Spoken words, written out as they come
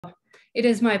It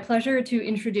is my pleasure to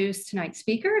introduce tonight's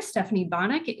speaker. Stephanie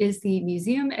Bonnick is the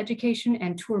Museum Education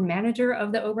and Tour Manager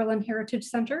of the Oberlin Heritage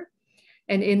Center.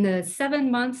 And in the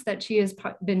 7 months that she has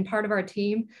been part of our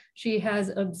team, she has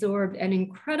absorbed an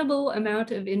incredible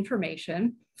amount of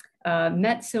information,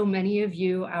 met so many of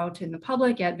you out in the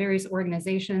public at various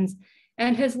organizations,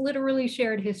 and has literally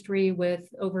shared history with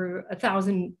over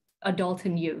 1,000 adult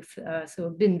and youth. So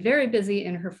been very busy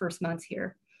in her first months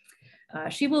here.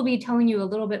 She will be telling you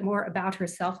a little bit more about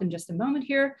herself in just a moment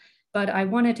here, but I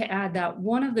wanted to add that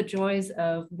one of the joys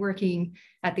of working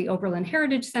at the Oberlin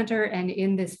Heritage Center and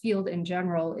in this field in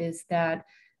general is that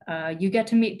you get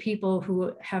to meet people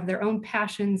who have their own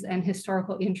passions and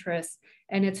historical interests,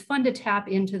 and it's fun to tap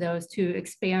into those to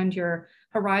expand your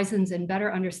horizons and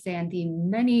better understand the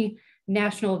many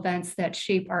national events that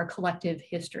shape our collective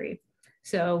history.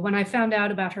 So when I found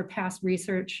out about her past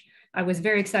research, I was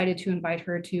very excited to invite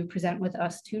her to present with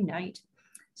us tonight.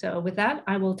 So with that,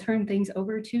 I will turn things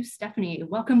over to Stephanie.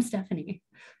 Welcome, Stephanie.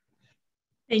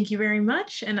 Thank you very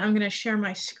much. And I'm going to share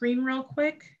my screen real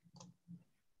quick.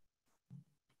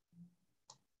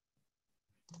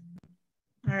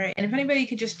 All right. And if anybody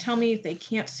could just tell me if they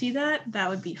can't see that, that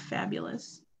would be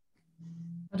fabulous.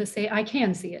 I'll just say I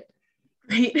can see it.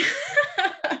 Great.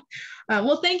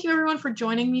 Well, thank you everyone for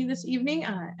joining me this evening.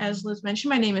 As Liz mentioned,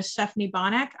 my name is Stephanie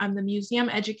Bonnick. I'm the Museum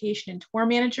Education and Tour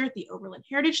Manager at the Oberlin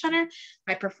Heritage Center.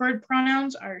 My preferred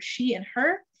pronouns are she and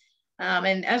her.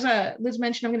 And as Liz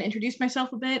mentioned, I'm going to introduce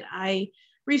myself a bit. I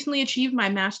recently achieved my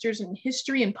master's in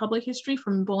history and public history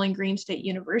from Bowling Green State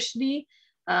University.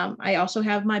 I also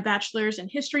have my bachelor's in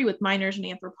history with minors in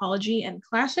anthropology and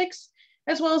classics,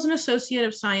 as well as an associate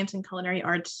of science and culinary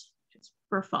arts, just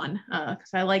for fun,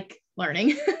 because I like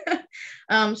learning.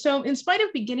 So in spite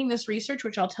of beginning this research,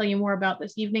 which I'll tell you more about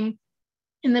this evening,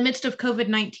 in the midst of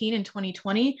COVID-19 in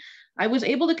 2020, I was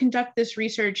able to conduct this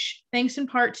research thanks in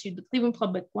part to the Cleveland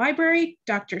Public Library,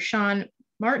 Dr. Sean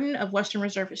Martin of Western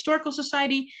Reserve Historical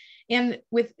Society, and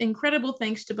with incredible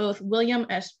thanks to both William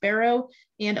S. Barrow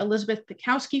and Elizabeth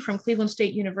Pikowski from Cleveland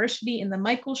State University in the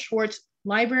Michael Schwartz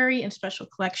Library and Special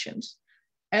Collections.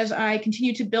 As I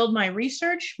continued to build my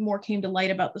research, more came to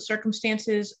light about the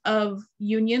circumstances of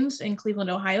unions in Cleveland,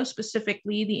 Ohio,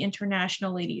 specifically the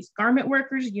International Ladies Garment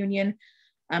Workers Union,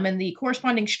 and the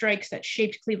corresponding strikes that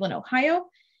shaped Cleveland, Ohio,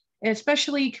 and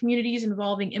especially communities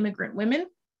involving immigrant women.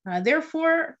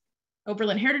 Therefore,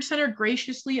 Oberlin Heritage Center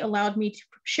graciously allowed me to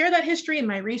share that history and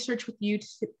my research with you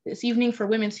this evening for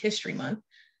Women's History Month.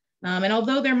 And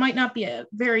although there might not be a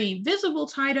very visible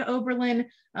tie to Oberlin,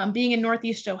 being in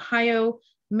Northeast Ohio,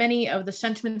 many of the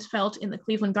sentiments felt in the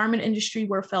Cleveland garment industry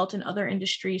were felt in other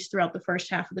industries throughout the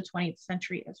first half of the 20th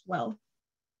century as well.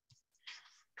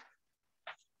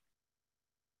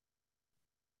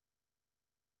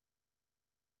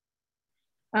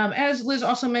 As Liz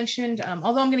also mentioned,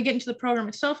 although I'm going to get into the program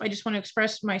itself, I just want to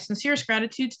express my sincerest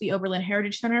gratitude to the Oberlin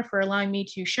Heritage Center for allowing me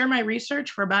to share my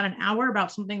research for about an hour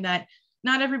about something that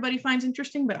not everybody finds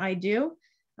interesting, but I do.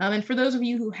 And for those of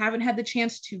you who haven't had the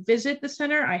chance to visit the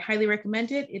center, I highly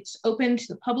recommend it. It's open to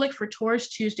the public for tours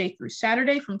Tuesday through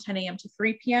Saturday from 10 a.m. to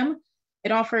 3 p.m.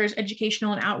 It offers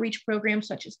educational and outreach programs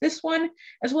such as this one,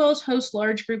 as well as hosts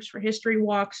large groups for history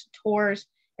walks, tours,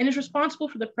 and is responsible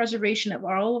for the preservation of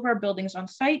all of our buildings on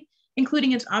site,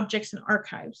 including its objects and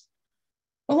archives.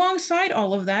 Alongside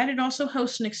all of that, it also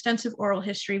hosts an extensive oral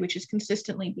history, which is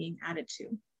consistently being added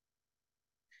to.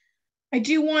 I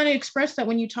do want to express that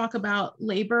when you talk about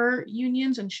labor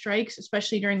unions and strikes,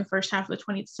 especially during the first half of the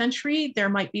 20th century, there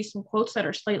might be some quotes that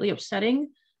are slightly upsetting,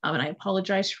 and I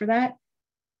apologize for that.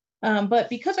 But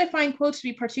because I find quotes to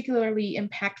be particularly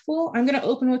impactful, I'm going to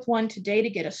open with one today to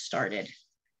get us started.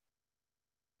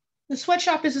 The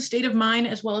sweatshop is a state of mind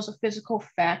as well as a physical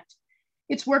fact.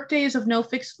 Its workday is of no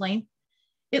fixed length.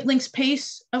 It links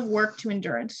pace of work to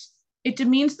endurance. It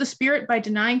demeans the spirit by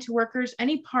denying to workers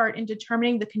any part in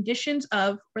determining the conditions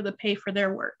of or the pay for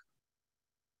their work.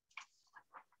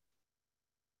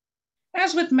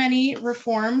 As with many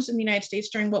reforms in the United States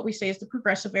during what we say is the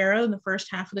progressive era in the first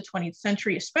half of the 20th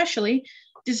century especially,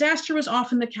 disaster was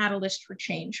often the catalyst for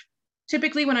change.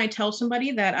 Typically, when I tell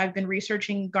somebody that I've been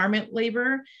researching garment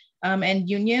labor and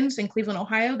unions in Cleveland,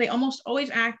 Ohio, they almost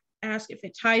always ask if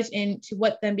it ties into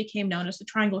what then became known as the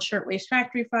Triangle Shirtwaist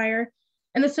Factory Fire.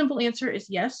 And the simple answer is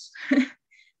yes. The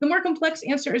more complex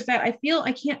answer is that I feel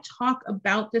I can't talk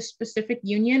about this specific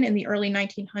union in the early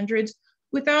 1900s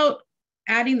without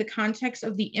adding the context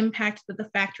of the impact that the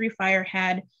factory fire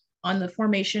had on the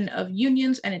formation of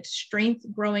unions and its strength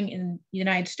growing in the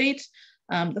United States.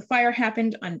 The fire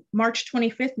happened on March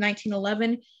 25th,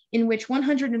 1911, in which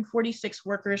 146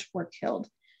 workers were killed.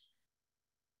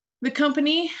 The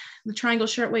company, the Triangle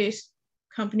Shirtwaist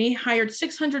Company, hired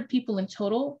 600 people in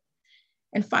total,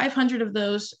 and 500 of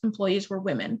those employees were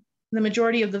women. The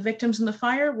majority of the victims in the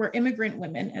fire were immigrant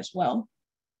women as well.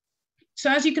 So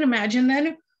as you can imagine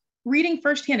then, reading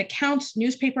firsthand accounts,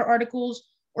 newspaper articles,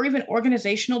 or even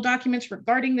organizational documents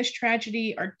regarding this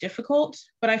tragedy are difficult,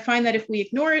 but I find that if we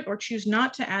ignore it or choose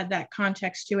not to add that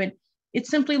context to it, it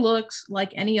simply looks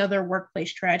like any other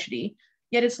workplace tragedy,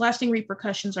 yet its lasting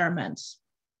repercussions are immense.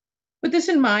 With this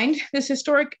in mind, this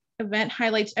historic event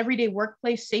highlights everyday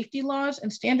workplace safety laws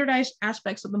and standardized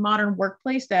aspects of the modern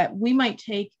workplace that we might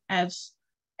take as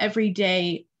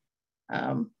everyday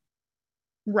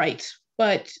right,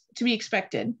 but to be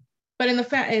expected. But in the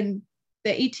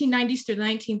 1890s to the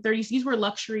 1930s, these were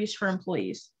luxuries for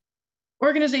employees.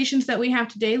 Organizations that we have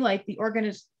today, like the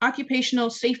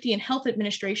Occupational Safety and Health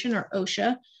Administration, or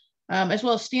OSHA, as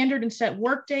well as standard and set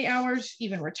workday hours,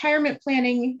 even retirement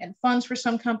planning and funds for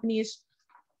some companies,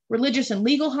 religious and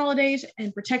legal holidays,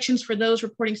 and protections for those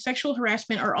reporting sexual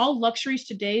harassment are all luxuries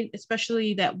today,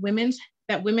 especially that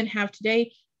women have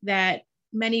today that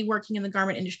many working in the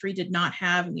garment industry did not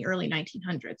have in the early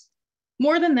 1900s.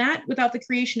 More than that, without the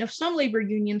creation of some labor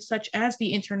unions, such as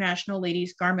the International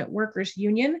Ladies Garment Workers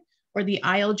Union, or the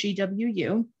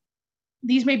ILGWU,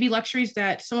 these may be luxuries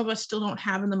that some of us still don't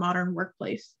have in the modern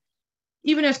workplace.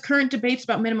 Even as current debates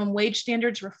about minimum wage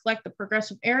standards reflect the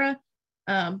progressive era,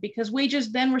 because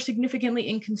wages then were significantly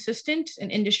inconsistent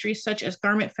in industries such as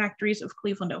garment factories of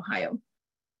Cleveland, Ohio.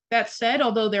 That said,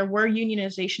 although there were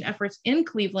unionization efforts in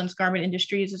Cleveland's garment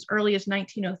industries as early as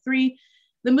 1903,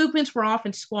 the movements were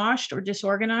often squashed or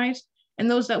disorganized, and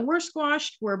those that were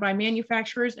squashed were by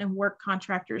manufacturers and work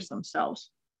contractors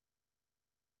themselves.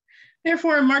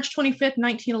 Therefore, on March 25th,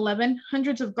 1911,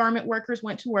 hundreds of garment workers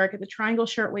went to work at the Triangle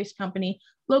Shirtwaist Company,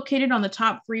 located on the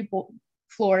top 3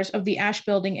 floors of the Asch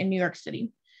Building in New York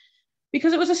City.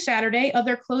 Because it was a Saturday,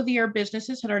 other clothier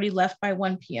businesses had already left by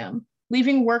 1 p.m.,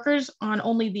 leaving workers on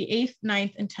only the 8th,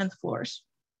 9th, and 10th floors.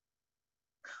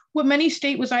 What many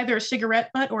state was either a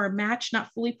cigarette butt or a match not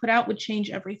fully put out would change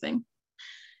everything.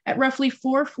 At roughly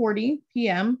 4:40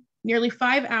 p.m., nearly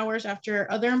 5 hours after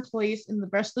other employees in the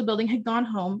rest of the building had gone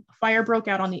home, a fire broke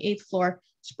out on the 8th floor,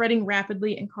 spreading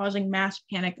rapidly and causing mass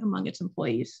panic among its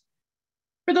employees.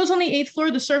 For those on the 8th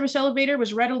floor, the service elevator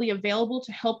was readily available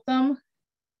to help them,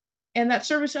 and that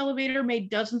service elevator made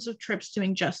dozens of trips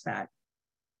doing just that.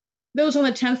 Those on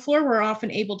the 10th floor were often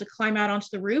able to climb out onto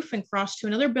the roof and cross to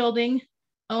another building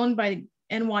owned by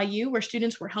NYU, where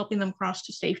students were helping them cross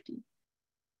to safety.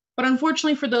 But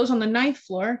unfortunately for those on the 9th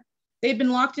floor, they had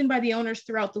been locked in by the owners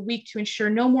throughout the week to ensure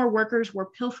no more workers were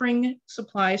pilfering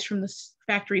supplies from the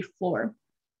factory floor.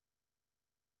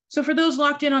 So for those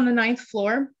locked in on the 9th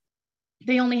floor,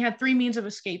 they only had 3 means of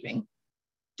escaping.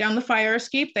 Down the fire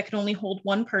escape that could only hold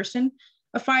 1 person,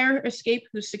 a fire escape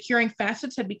whose securing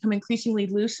facets had become increasingly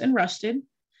loose and rusted,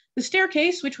 the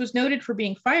staircase, which was noted for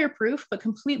being fireproof, but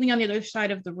completely on the other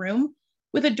side of the room,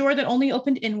 with a door that only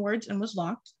opened inwards and was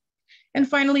locked, and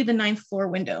finally the 9th floor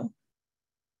window.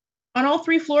 On all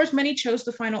 3 floors, many chose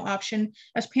the final option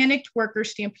as panicked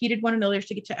workers stampeded one another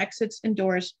to get to exits and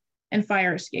doors and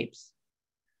fire escapes.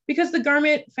 Because the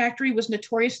garment factory was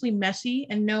notoriously messy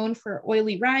and known for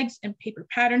oily rags and paper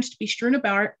patterns to be strewn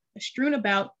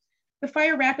about, the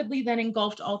fire rapidly then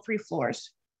engulfed all 3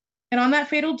 floors. And on that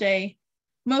fatal day,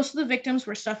 most of the victims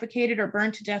were suffocated or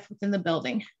burned to death within the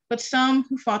building, but some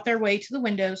who fought their way to the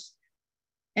windows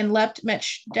and leapt met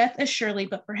death as surely,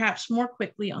 but perhaps more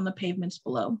quickly on the pavements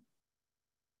below.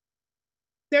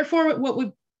 Therefore,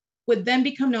 what would then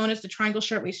become known as the Triangle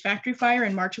Shirtwaist Factory Fire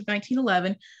in March of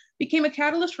 1911 became a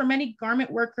catalyst for many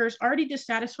garment workers already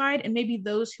dissatisfied and maybe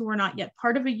those who were not yet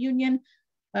part of a union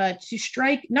to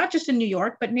strike, not just in New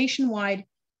York, but nationwide,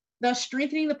 thus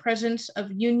strengthening the presence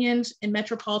of unions in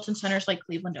metropolitan centers like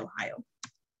Cleveland, Ohio.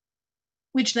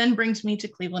 Which then brings me to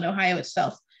Cleveland, Ohio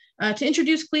itself. To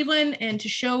introduce Cleveland and to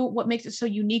show what makes it so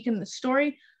unique in the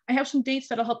story, I have some dates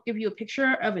that'll help give you a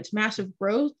picture of its massive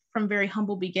growth from very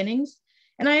humble beginnings.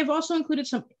 And I have also included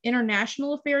some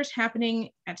international affairs happening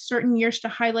at certain years to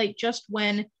highlight just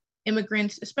when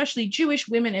immigrants, especially Jewish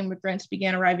women immigrants,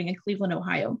 began arriving in Cleveland,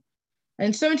 Ohio.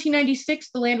 In 1796,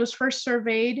 the land was first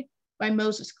surveyed by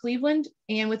Moses Cleveland,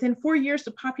 and within 4 years,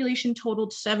 the population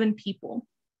totaled 7 people.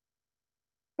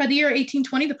 By the year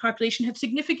 1820, the population had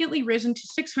significantly risen to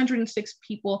 606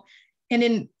 people,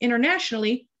 and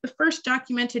internationally, the first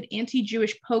documented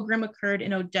anti-Jewish pogrom occurred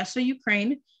in Odessa,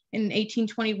 Ukraine in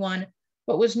 1821,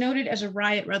 but was noted as a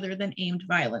riot rather than aimed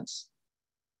violence.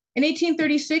 In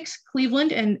 1836,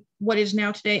 Cleveland and what is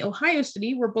now today Ohio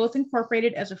City were both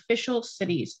incorporated as official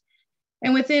cities.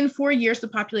 And within 4 years, the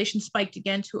population spiked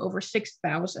again to over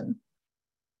 6,000.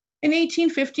 In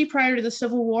 1850, prior to the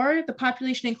Civil War, the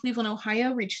population in Cleveland,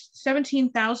 Ohio reached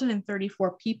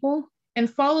 17,034 people. And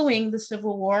following the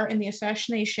Civil War and the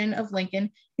assassination of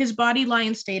Lincoln, his body lay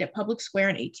in state at Public Square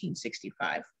in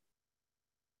 1865.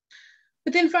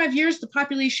 Within 5 years, the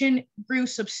population grew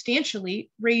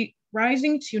substantially,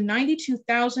 rising to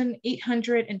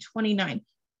 92,829.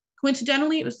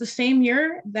 Coincidentally, it was the same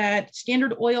year that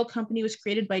Standard Oil Company was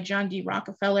created by John D.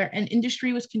 Rockefeller, and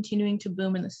industry was continuing to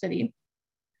boom in the city.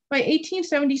 By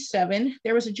 1877,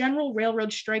 there was a general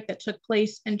railroad strike that took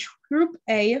place, and Troop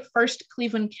A, 1st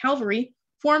Cleveland Cavalry,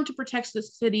 formed to protect the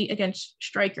city against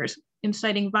strikers,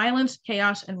 inciting violence,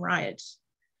 chaos, and riots.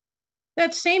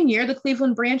 That same year, the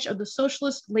Cleveland branch of the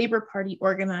Socialist Labor Party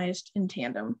organized in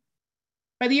tandem.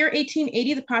 By the year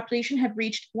 1880, the population had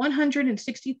reached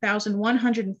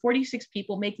 160,146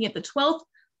 people, making it the 12th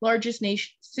largest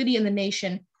city in the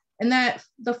nation. And that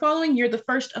the following year, the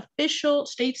first official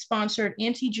state-sponsored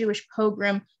anti-Jewish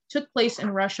pogrom took place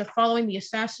in Russia following the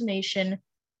assassination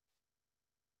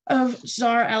of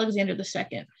Tsar Alexander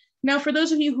II. Now, for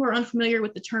those of you who are unfamiliar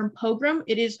with the term pogrom,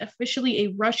 it is officially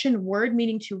a Russian word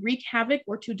meaning to wreak havoc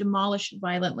or to demolish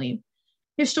violently.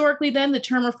 Historically, then, the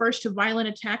term refers to violent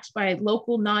attacks by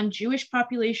local non-Jewish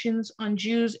populations on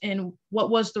Jews in what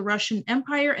was the Russian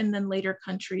Empire and then later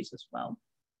countries as well.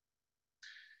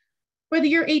 By the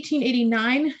year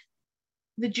 1889,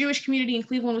 the Jewish community in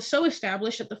Cleveland was so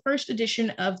established that the first edition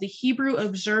of the Hebrew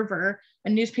Observer, a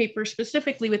newspaper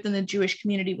specifically within the Jewish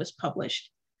community, was published.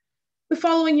 The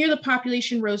following year, the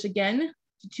population rose again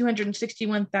to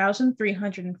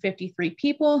 261,353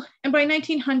 people, and by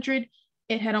 1900,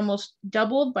 it had almost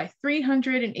doubled by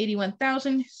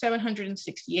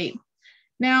 381,768.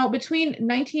 Now, between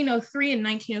 1903 and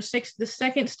 1906, the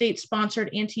second state-sponsored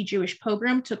anti-Jewish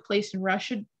pogrom took place in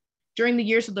Russia during the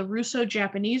years of the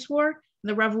Russo-Japanese War and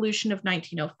the Revolution of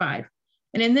 1905.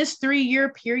 And in this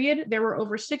 3-year period, there were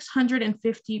over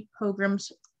 650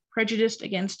 pogroms prejudiced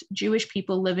against Jewish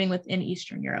people living within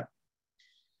Eastern Europe.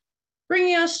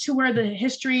 Bringing us to where the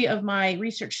history of my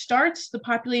research starts, the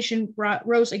population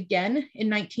rose again in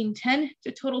 1910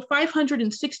 to total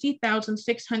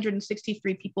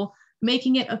 560,663 people,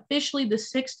 making it officially the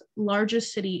 6th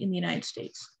largest city in the United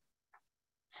States.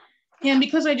 And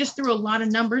because I just threw a lot of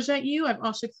numbers at you, I've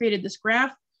also created this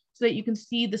graph so that you can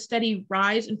see the steady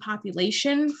rise in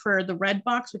population for the red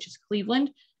box, which is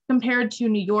Cleveland, compared to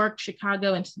New York,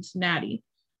 Chicago, and Cincinnati.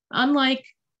 Unlike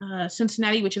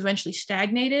Cincinnati, which eventually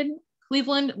stagnated,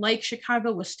 Cleveland, like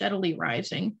Chicago, was steadily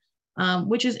rising,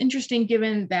 which is interesting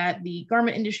given that the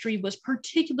garment industry was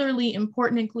particularly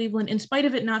important in Cleveland, in spite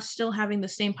of it not still having the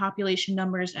same population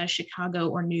numbers as Chicago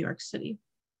or New York City.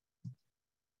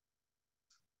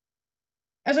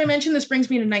 As I mentioned, this brings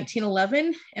me to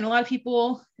 1911, and a lot of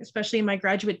people, especially in my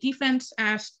graduate defense,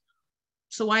 asked,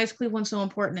 so why is Cleveland so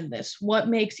important in this? What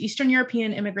makes Eastern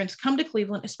European immigrants come to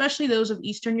Cleveland, especially those of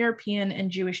Eastern European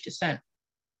and Jewish descent?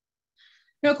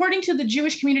 Now, according to the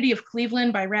Jewish Community of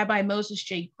Cleveland by Rabbi Moses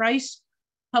J. Price,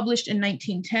 published in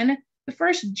 1910, the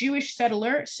first Jewish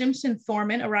settler, Simpson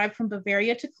Thorman, arrived from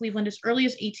Bavaria to Cleveland as early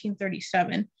as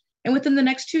 1837, and within the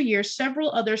next 2 years, several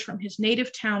others from his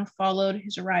native town followed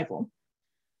his arrival.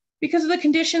 Because of the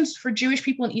conditions for Jewish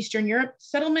people in Eastern Europe,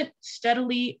 settlement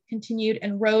steadily continued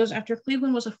and rose after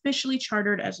Cleveland was officially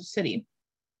chartered as a city.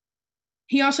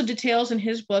 He also details in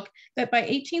his book that by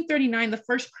 1839, the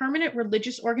first permanent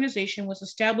religious organization was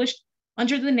established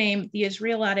under the name the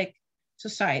Israelitic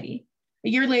Society. A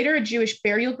year later, a Jewish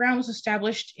burial ground was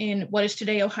established in what is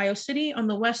today Ohio City on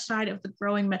the west side of the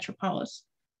growing metropolis.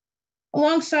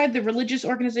 Alongside the religious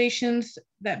organizations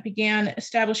that began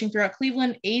establishing throughout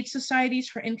Cleveland, aid societies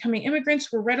for incoming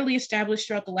immigrants were readily established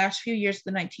throughout the last few years of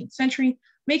the 19th century,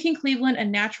 making Cleveland a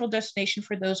natural destination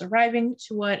for those arriving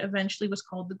to what eventually was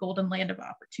called the Golden Land of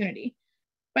Opportunity.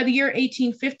 By the year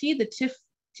 1850, the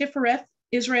Tifereth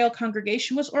Israel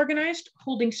congregation was organized,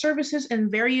 holding services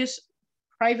in various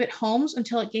private homes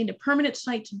until it gained a permanent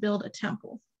site to build a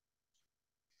temple.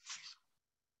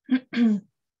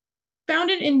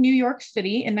 Founded in New York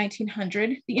City in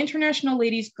 1900, the International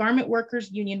Ladies Garment Workers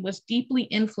Union was deeply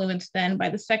influenced then by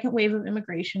the second wave of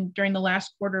immigration during the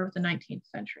last quarter of the 19th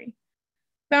century.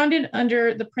 Founded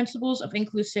under the principles of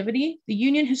inclusivity, the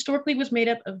union historically was made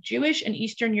up of Jewish and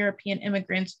Eastern European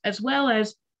immigrants, as well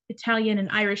as Italian and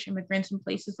Irish immigrants in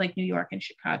places like New York and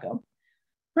Chicago.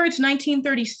 Per its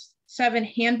 1937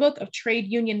 Handbook of Trade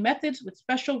Union Methods with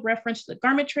special reference to the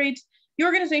garment trades, the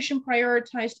organization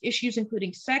prioritized issues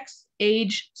including sex,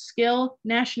 age, skill,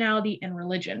 nationality, and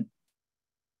religion.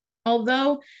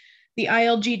 Although The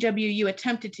ILGWU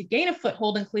attempted to gain a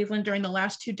foothold in Cleveland during the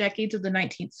last 2 decades of the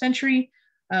 19th century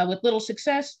with little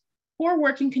success. Poor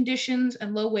working conditions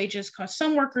and low wages caused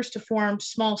some workers to form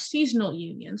small seasonal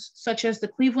unions, such as the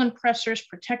Cleveland Pressers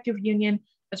Protective Union,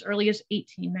 as early as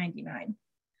 1899.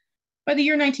 By the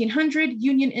year 1900,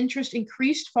 union interest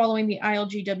increased following the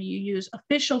ILGWU's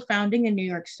official founding in New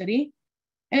York City,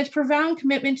 and its profound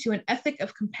commitment to an ethic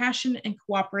of compassion and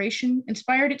cooperation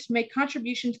inspired it to make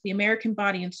contributions to the American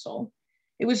body and soul.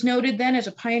 It was noted then as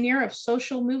a pioneer of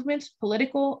social movements,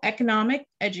 political, economic,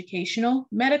 educational,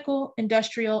 medical,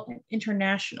 industrial, and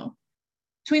international.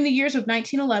 Between the years of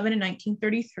 1911 and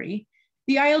 1933,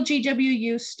 the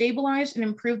ILGWU stabilized and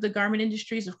improved the garment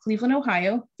industries of Cleveland,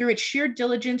 Ohio through its sheer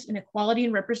diligence in equality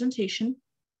and representation,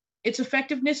 its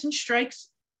effectiveness in strikes,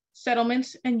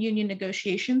 settlements, and union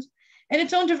negotiations, and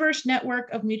its own diverse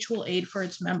network of mutual aid for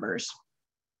its members.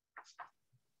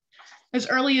 As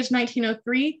early as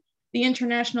 1903, the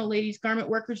International Ladies Garment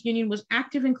Workers Union was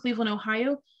active in Cleveland,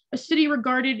 Ohio, a city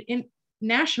regarded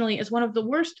nationally as one of the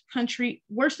worst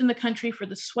in the country for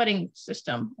the sweating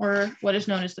system, or what is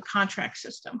known as the contract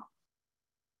system.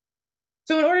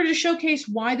 So in order to showcase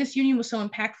why this union was so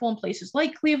impactful in places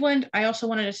like Cleveland, I also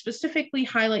wanted to specifically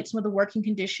highlight some of the working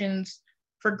conditions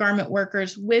for garment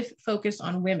workers with focus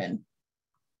on women.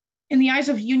 In the eyes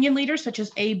of union leaders such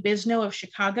as A. Bisno of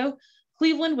Chicago,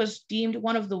 Cleveland was deemed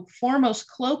one of the foremost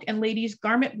cloak and ladies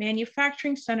garment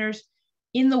manufacturing centers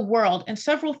in the world, and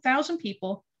several thousand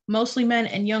people, mostly men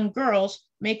and young girls,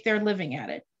 make their living at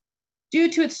it.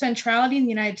 Due to its centrality in the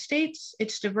United States,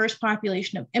 its diverse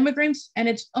population of immigrants, and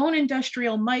its own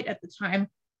industrial might at the time,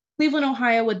 Cleveland,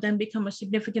 Ohio would then become a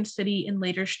significant city in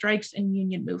later strikes and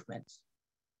union movements.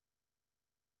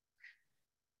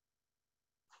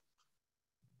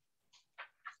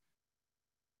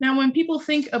 Now, when people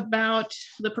think about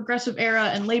the progressive era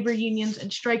and labor unions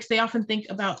and strikes, they often think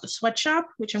about the sweatshop,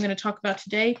 which I'm going to talk about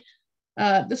today.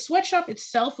 The sweatshop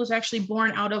itself was actually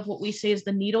born out of what we say is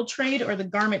the needle trade or the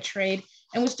garment trade,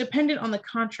 and was dependent on the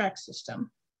contract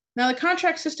system. Now, the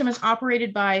contract system is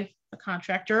operated by a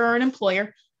contractor or an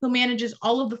employer who manages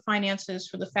all of the finances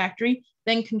for the factory,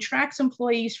 then contracts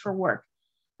employees for work.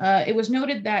 It was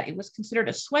noted that it was considered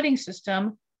a sweating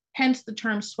system, hence the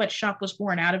term sweatshop was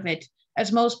born out of it,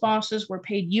 as most bosses were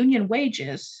paid union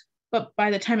wages, but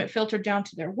by the time it filtered down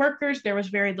to their workers, there was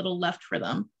very little left for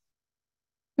them.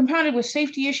 Compounded with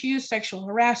safety issues, sexual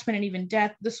harassment, and even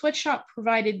death, the sweatshop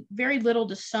provided very little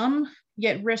to some,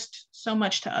 yet risked so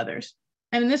much to others.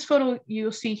 And in this photo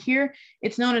you'll see here,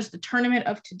 it's known as the Tournament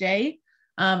of Today.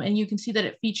 And you can see that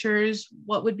it features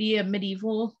what would be a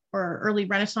medieval or early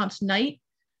Renaissance knight,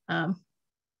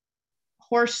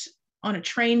 horse on a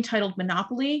train titled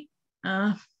Monopoly.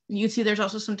 You can see there's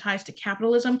also some ties to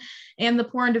capitalism, and the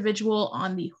poor individual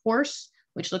on the horse,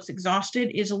 which looks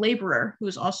exhausted, is a laborer who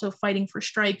is also fighting for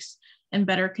strikes and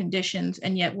better conditions,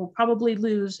 and yet will probably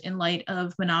lose in light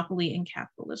of monopoly and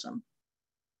capitalism.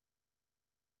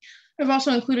 I've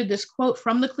also included this quote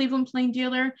from the Cleveland Plain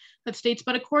Dealer that states,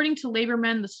 "But according to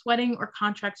labormen, the sweating or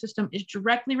contract system is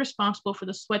directly responsible for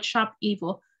the sweatshop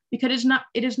evil, because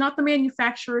it is not the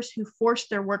manufacturers who force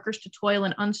their workers to toil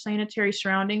in unsanitary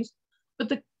surroundings, but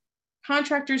the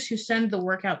contractors who send the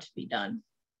work out to be done."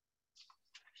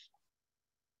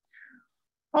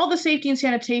 All the safety and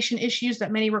sanitation issues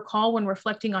that many recall when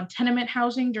reflecting on tenement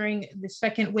housing during the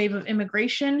second wave of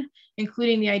immigration,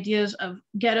 including the ideas of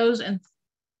ghettos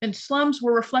and slums,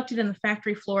 were reflected in the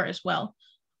factory floor as well.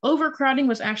 Overcrowding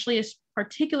was actually a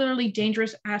particularly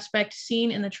dangerous aspect seen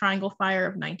in the Triangle Fire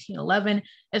of 1911,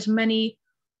 as many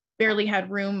barely had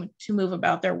room to move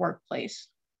about their workplace.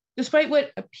 Despite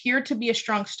what appeared to be a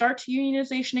strong start to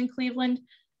unionization in Cleveland,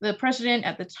 the president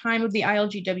at the time of the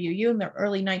ILGWU in the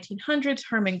early 1900s,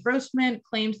 Herman Grossman,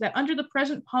 claims that under the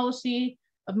present policy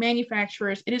of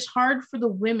manufacturers, it is hard for the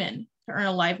women to earn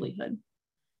a livelihood.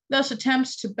 Thus,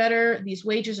 attempts to better these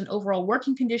wages and overall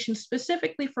working conditions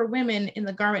specifically for women in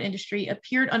the garment industry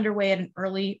appeared underway at an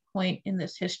early point in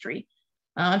this history.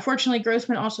 Unfortunately,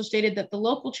 Grossman also stated that the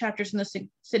local chapters in the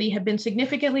city had been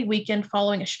significantly weakened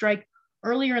following a strike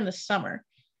earlier in the summer.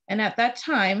 And at that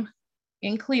time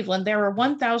in Cleveland, there were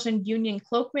 1,000 union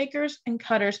cloak makers and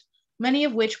cutters, many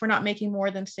of which were not making more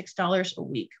than $6 a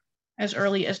week, as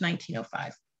early as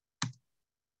 1905.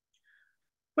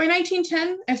 By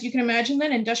 1910, as you can imagine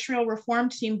then, industrial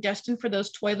reform seemed destined for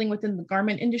those toiling within the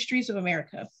garment industries of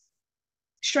America.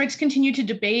 Strikes continued to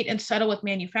debate and settle with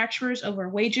manufacturers over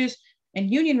wages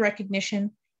and union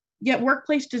recognition, yet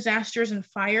workplace disasters and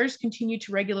fires continued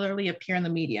to regularly appear in the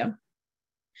media.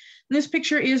 And this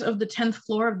picture is of the 10th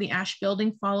floor of the Asch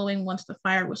Building following once the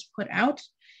fire was put out.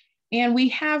 And we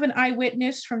have an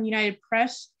eyewitness from United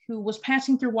Press who was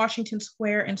passing through Washington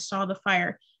Square and saw the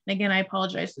fire. And again, I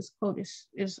apologize, this quote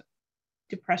is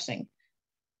depressing.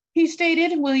 He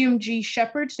stated, William G.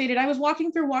 Shepard stated, "I was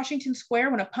walking through Washington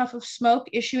Square when a puff of smoke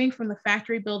issuing from the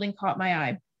factory building caught my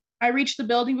eye. I reached the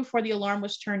building before the alarm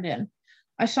was turned in.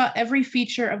 I saw every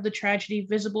feature of the tragedy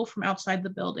visible from outside the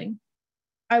building.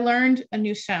 I learned a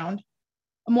new sound,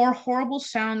 a more horrible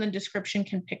sound than description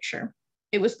can picture.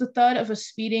 It was the thud of a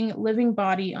speeding, living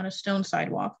body on a stone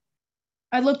sidewalk.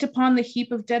 I looked upon the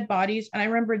heap of dead bodies, and I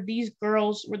remembered these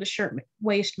girls were the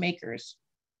shirtwaist makers.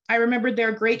 I remembered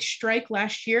their great strike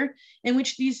last year, in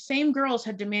which these same girls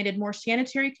had demanded more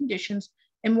sanitary conditions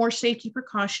and more safety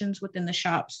precautions within the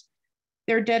shops.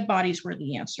 Their dead bodies were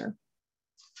the answer."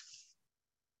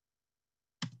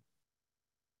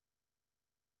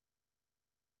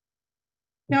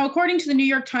 Now, according to the New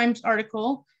York Times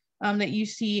article that you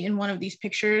see in one of these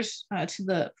pictures to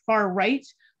the far right,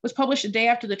 was published a day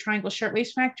after the Triangle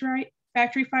Shirtwaist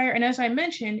Factory Fire. And as I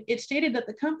mentioned, it stated that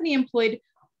the company employed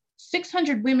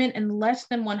 600 women and less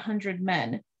than 100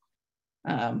 men.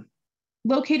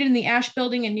 Located in the Asch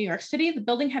Building in New York City, the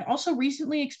building had also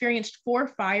recently experienced 4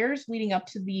 fires leading up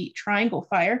to the Triangle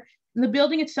Fire. And the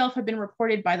building itself had been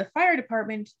reported by the fire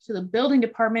department to the building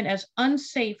department as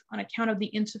unsafe on account of the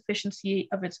insufficiency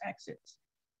of its exits.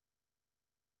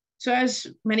 So as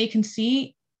many can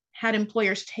see, had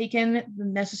employers taken the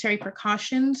necessary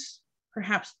precautions,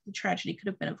 perhaps the tragedy could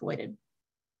have been avoided.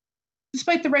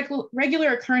 Despite the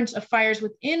regular occurrence of fires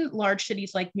within large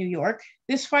cities like New York,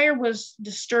 this fire was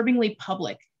disturbingly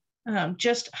public,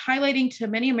 just highlighting to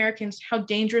many Americans how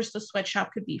dangerous the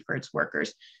sweatshop could be for its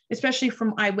workers, especially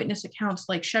from eyewitness accounts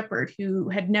like Shepard, who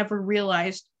had never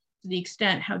realized to the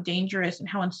extent how dangerous and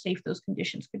how unsafe those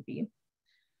conditions could be.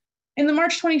 In the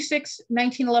March 26,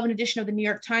 1911 edition of the New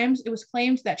York Times, it was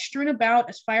claimed that strewn about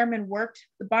as firemen worked,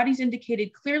 the bodies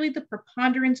indicated clearly the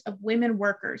preponderance of women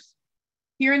workers.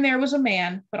 Here and there was a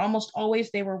man, but almost always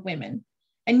they were women.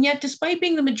 And yet, despite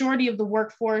being the majority of the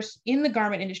workforce in the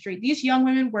garment industry, these young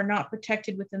women were not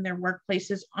protected within their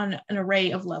workplaces on an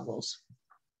array of levels.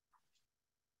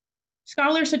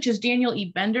 Scholars such as Daniel E.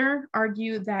 Bender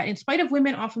argue that in spite of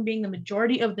women often being the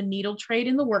majority of the needle trade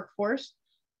in the workforce,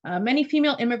 many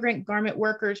female immigrant garment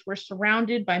workers were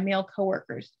surrounded by male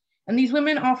coworkers. And these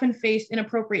women often faced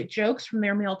inappropriate jokes from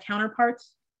their male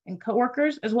counterparts and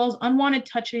coworkers, as well as unwanted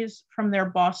touches from their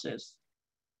bosses.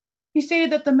 He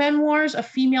stated that the memoirs of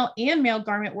female and male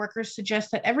garment workers suggest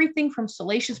that everything from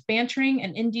salacious bantering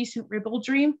and indecent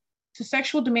ribaldry to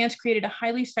sexual demands created a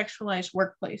highly sexualized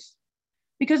workplace.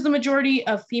 Because the majority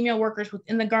of female workers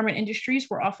within the garment industries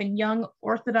were often young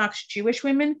Orthodox Jewish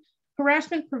women,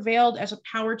 harassment prevailed as a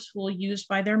power tool used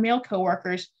by their male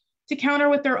coworkers to counter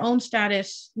with their own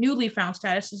status, newly found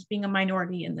status as being a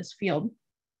minority in this field.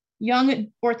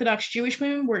 Young Orthodox Jewish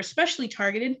women were especially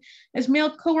targeted, as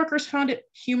male coworkers found it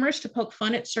humorous to poke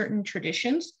fun at certain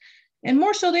traditions, and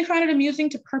more so they found it amusing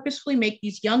to purposefully make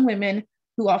these young women,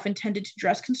 who often tended to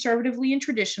dress conservatively and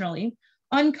traditionally,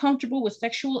 uncomfortable with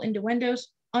sexual innuendos,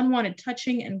 unwanted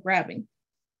touching, and grabbing.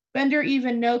 Bender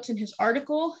even notes in his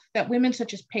article that women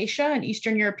such as Pesha, an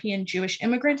Eastern European Jewish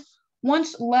immigrant,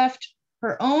 once left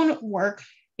her own work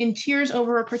in tears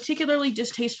over a particularly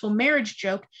distasteful marriage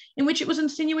joke in which it was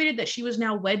insinuated that she was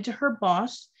now wed to her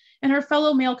boss, and her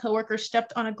fellow male coworkers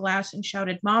stepped on a glass and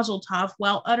shouted Mazel Tov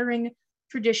while uttering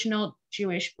traditional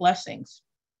Jewish blessings.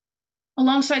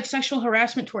 Alongside sexual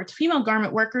harassment towards female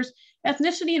garment workers,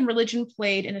 ethnicity and religion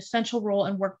played an essential role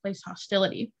in workplace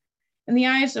hostility. In the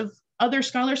eyes of other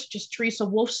scholars, such as Teresa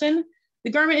Wolfson,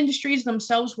 the garment industries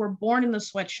themselves were born in the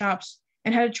sweatshops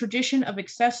and had a tradition of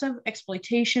excessive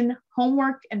exploitation,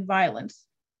 homework, and violence.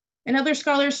 And other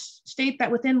scholars state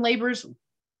that within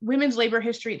women's labor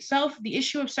history itself, the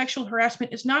issue of sexual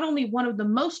harassment is not only one of the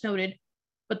most noted,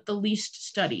 but the least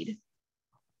studied.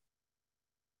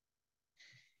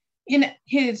 In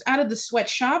his Out of the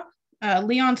Sweatshop,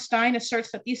 Leon Stein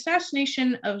asserts that the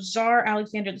assassination of Tsar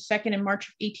Alexander II in March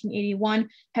of 1881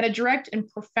 had a direct and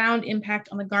profound impact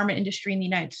on the garment industry in the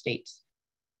United States.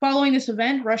 Following this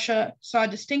event, Russia saw a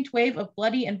distinct wave of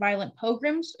bloody and violent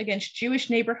pogroms against Jewish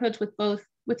neighborhoods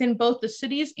within both the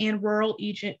cities and rural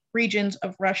regions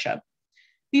of Russia.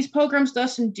 These pogroms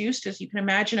thus induced, as you can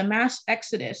imagine, a mass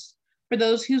exodus for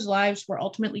those whose lives were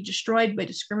ultimately destroyed by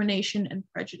discrimination and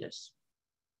prejudice.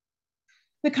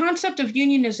 The concept of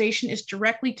unionization is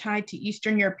directly tied to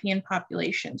Eastern European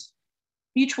populations.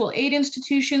 Mutual aid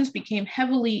institutions became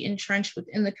heavily entrenched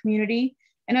within the community,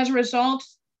 and as a result,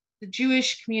 the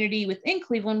Jewish community within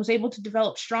Cleveland was able to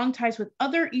develop strong ties with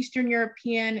other Eastern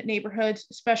European neighborhoods,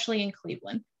 especially in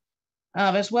Cleveland,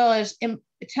 as well as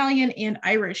Italian, and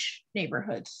Irish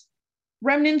neighborhoods.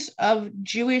 Remnants of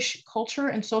Jewish culture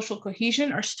and social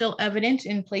cohesion are still evident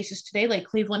in places today like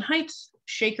Cleveland Heights,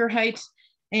 Shaker Heights,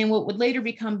 and what would later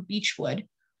become Beechwood.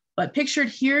 But pictured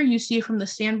here, you see from the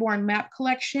Sanborn map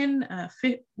collection,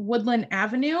 Woodland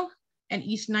Avenue and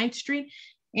East 9th Street.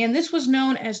 And this was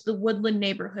known as the Woodland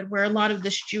neighborhood, where a lot of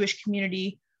this Jewish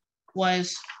community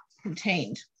was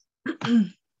contained.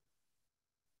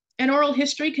 An oral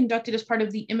history conducted as part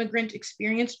of the Immigrant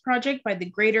Experience Project by the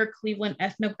Greater Cleveland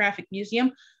Ethnographic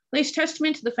Museum lays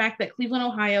testament to the fact that Cleveland,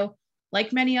 Ohio,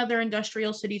 like many other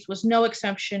industrial cities, was no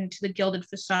exception to the gilded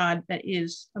facade that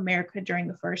is America during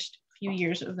the first few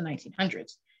years of the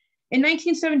 1900s. In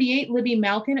 1978, Libby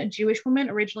Malkin, a Jewish woman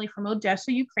originally from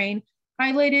Odessa, Ukraine,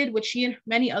 highlighted what she and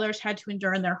many others had to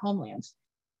endure in their homelands.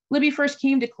 Libby first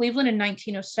came to Cleveland in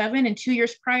 1907, and 2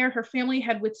 years prior, her family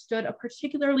had withstood a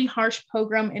particularly harsh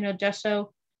pogrom in Odessa,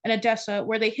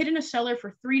 where they hid in a cellar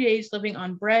for 3 days, living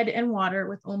on bread and water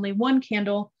with only one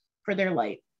candle for their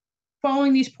light.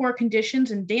 Following these poor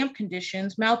conditions and damp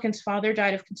conditions, Malkin's father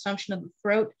died of consumption of the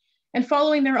throat, and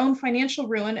following their own financial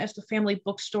ruin as the family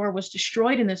bookstore was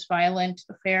destroyed in this violent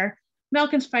affair,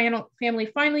 Malkin's family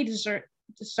finally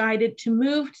decided to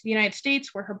move to the United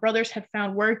States, where her brothers had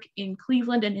found work in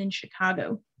Cleveland and in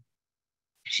Chicago.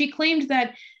 She claimed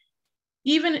that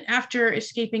even after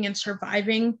escaping and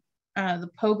surviving the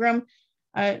pogrom,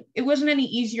 it wasn't any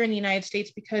easier in the United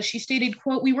States because she stated,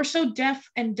 quote, "We were so deaf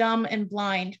and dumb and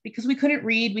blind because we couldn't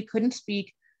read, we couldn't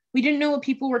speak, we didn't know what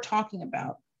people were talking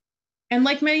about." And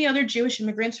like many other Jewish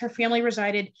immigrants, her family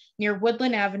resided near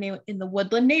Woodland Avenue in the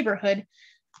Woodland neighborhood,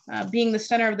 being the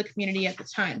center of the community at the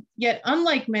time. Yet,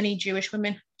 unlike many Jewish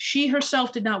women, she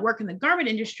herself did not work in the garment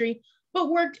industry, but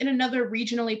worked in another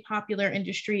regionally popular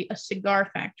industry, a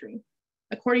cigar factory.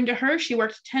 According to her, she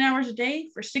worked 10 hours a day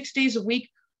for 6 days a week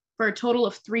for a total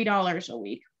of $3 a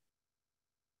week.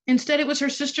 Instead, it was her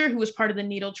sister who was part of the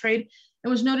needle trade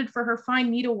and was noted for her fine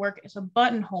needlework as a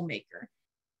buttonhole maker.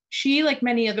 She, like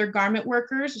many other garment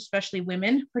workers, especially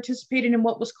women, participated in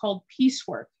what was called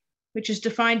piecework, which is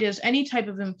defined as any type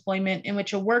of employment in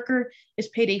which a worker is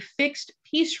paid a fixed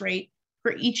piece rate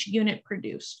for each unit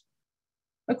produced.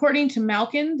 According to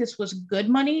Malkin, this was good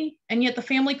money, and yet the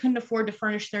family couldn't afford to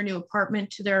furnish their new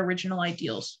apartment to their original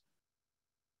ideals.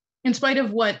 In spite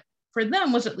of what, for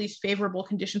them, was at least favorable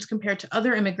conditions compared to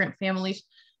other immigrant families,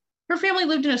 her family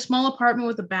lived in a small apartment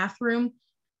with a bathroom,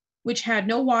 which had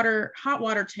no hot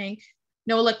water tank,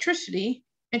 no electricity,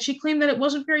 and she claimed that it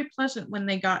wasn't very pleasant when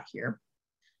they got here.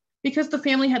 Because the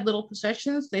family had little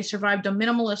possessions, they survived on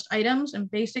minimalist items and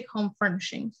basic home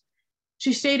furnishings.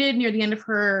 She stated near the end of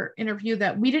her interview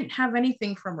that we didn't have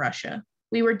anything from Russia.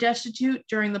 We were destitute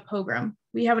during the pogrom.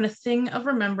 We haven't a thing of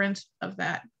remembrance of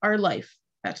that, our life,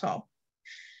 that's all.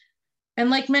 And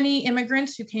like many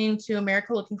immigrants who came to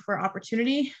America looking for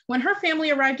opportunity, when her family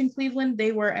arrived in Cleveland,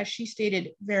 they were, as she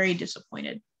stated, very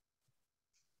disappointed.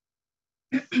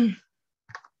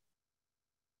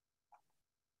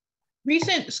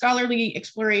 Recent scholarly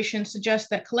exploration suggests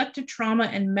that collective trauma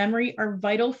and memory are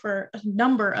vital for a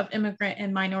number of immigrant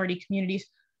and minority communities,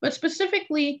 but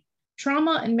specifically,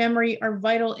 trauma and memory are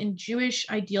vital in Jewish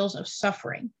ideals of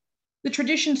suffering. The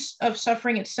tradition of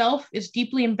suffering itself is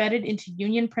deeply embedded into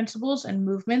union principles and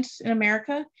movements in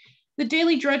America. The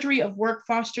daily drudgery of work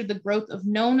fostered the growth of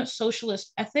known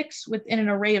socialist ethics within an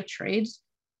array of trades,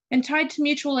 and tied to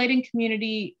mutual aid and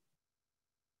community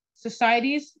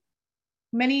societies,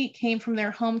 many came from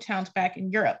their hometowns back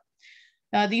in Europe.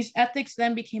 These ethics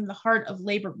then became the heart of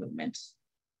labor movements.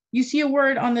 You see a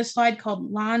word on this slide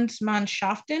called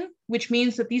Landsmannschaften, which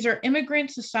means that these are immigrant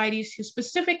societies who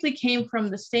specifically came from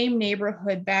the same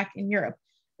neighborhood back in Europe.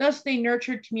 Thus, they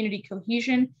nurtured community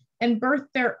cohesion and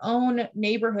birthed their own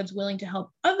neighborhoods willing to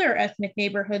help other ethnic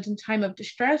neighborhoods in time of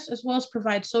distress, as well as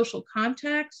provide social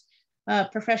contacts,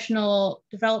 professional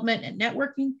development and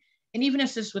networking, and even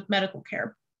assist with medical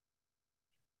care.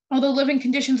 Although living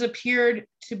conditions appeared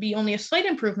to be only a slight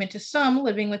improvement to some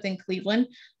living within Cleveland,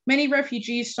 many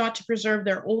refugees sought to preserve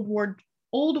their old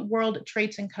world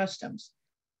traits and customs.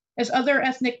 As other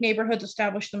ethnic neighborhoods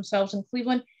established themselves in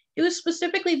Cleveland, it was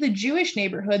specifically the Jewish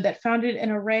neighborhood that founded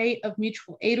an array of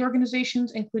mutual aid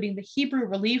organizations, including the Hebrew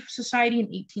Relief Society in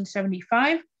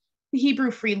 1875, the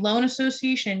Hebrew Free Loan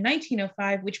Association in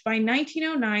 1905, which by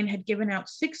 1909 had given out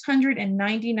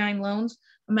 699 loans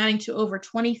amounting to over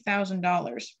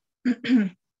 $20,000.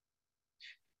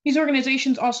 These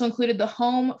organizations also included the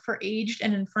Home for Aged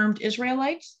and Infirmed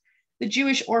Israelites, the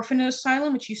Jewish Orphan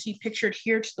Asylum, which you see pictured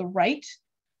here to the right,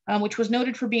 which was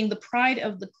noted for being the pride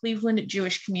of the Cleveland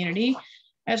Jewish community,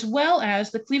 as well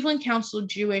as the Cleveland Council of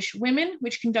Jewish Women,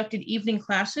 which conducted evening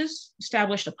classes,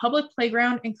 established a public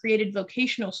playground, and created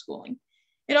vocational schooling.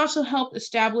 It also helped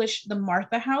establish the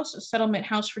Martha House, a settlement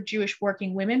house for Jewish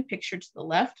working women, pictured to the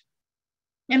left.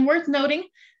 And worth noting,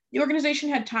 the organization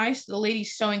had ties to the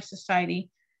Ladies' Sewing Society.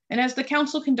 And as the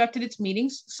council conducted its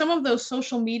meetings, some of those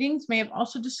social meetings may have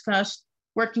also discussed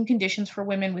working conditions for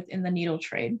women within the needle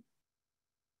trade.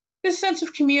 This sense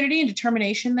of community and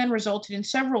determination then resulted in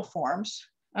several forms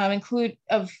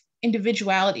of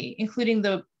individuality, including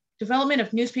the development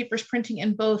of newspapers printing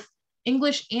in both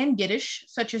English and Yiddish,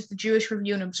 such as the Jewish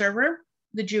Review and Observer,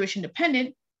 the Jewish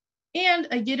Independent, and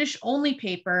a Yiddish-only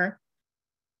paper,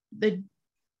 the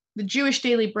Jewish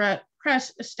Daily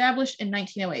Press, established in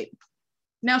 1908.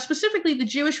 Now, specifically, the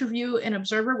Jewish Review and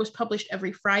Observer was published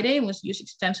every Friday and was used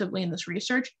extensively in this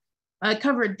research. It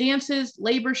covered dances,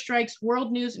 labor strikes,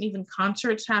 world news, and even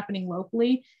concerts happening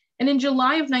locally. And in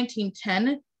July of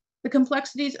 1910, the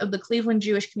complexities of the Cleveland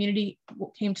Jewish community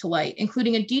came to light,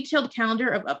 including a detailed calendar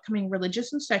of upcoming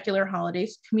religious and secular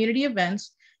holidays, community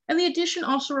events, and the edition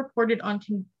also reported on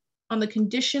the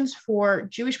conditions for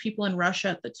Jewish people in Russia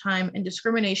at the time and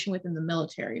discrimination within the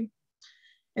military.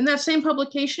 In that same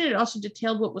publication, it also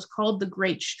detailed what was called the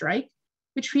Great Strike,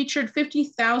 which featured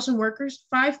 50,000 workers,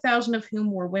 5,000 of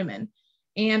whom were women.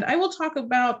 And I will talk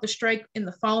about the strike in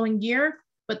the following year,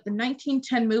 but the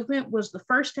 1910 movement was the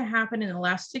first to happen in the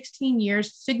last 16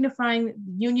 years, signifying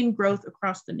union growth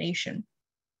across the nation.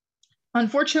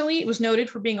 Unfortunately, it was noted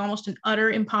for being almost an utter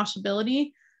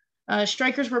impossibility.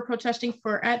 Strikers were protesting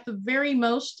for, at the very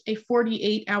most, a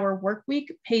 48-hour work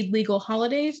week, paid legal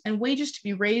holidays, and wages to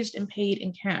be raised and paid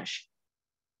in cash.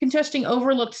 Contesting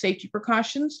overlooked safety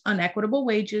precautions, unequitable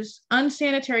wages,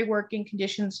 unsanitary working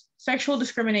conditions, sexual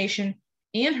discrimination,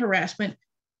 and harassment,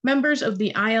 members of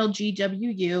the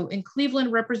ILGWU in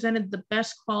Cleveland represented the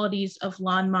best qualities of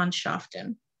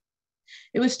Landmannschaften.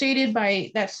 It was stated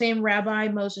by that same Rabbi,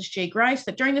 Moses J. Grice,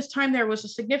 that during this time there was a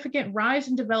significant rise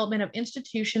and development of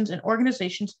institutions and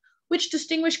organizations which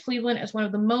distinguished Cleveland as one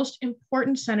of the most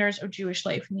important centers of Jewish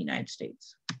life in the United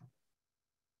States.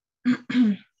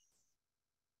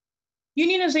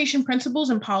 Unionization principles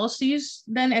and policies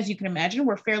then, as you can imagine,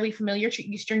 were fairly familiar to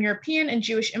Eastern European and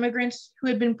Jewish immigrants who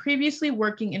had been previously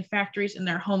working in factories in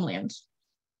their homelands.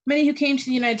 Many who came to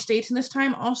the United States in this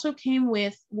time also came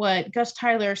with what Gus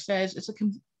Tyler says is a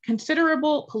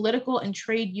considerable political and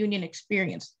trade union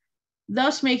experience,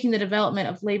 thus making the development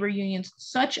of labor unions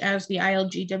such as the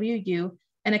ILGWU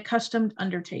an accustomed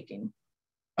undertaking.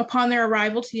 Upon their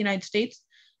arrival to the United States,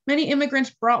 many immigrants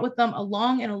brought with them a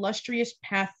long and illustrious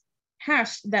past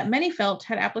that many felt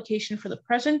had application for the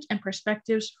present and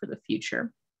perspectives for the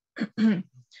future. Due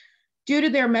to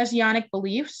their messianic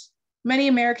beliefs, many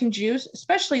American Jews,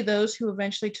 especially those who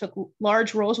eventually took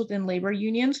large roles within labor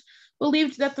unions,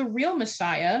 believed that the real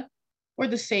Messiah or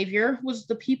the Savior was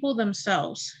the people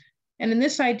themselves. And in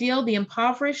this ideal, the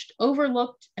impoverished,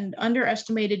 overlooked, and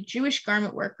underestimated Jewish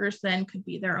garment workers then could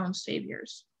be their own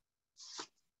saviors.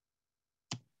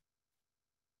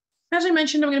 As I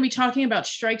mentioned, I'm going to be talking about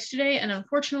strikes today, and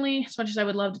unfortunately, as much as I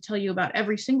would love to tell you about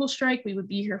every single strike, we would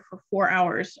be here for 4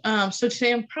 hours. So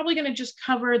today I'm probably going to just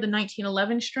cover the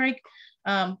 1911 strike,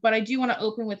 but I do want to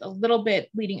open with a little bit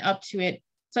leading up to it,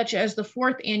 such as the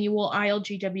 4th annual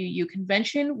ILGWU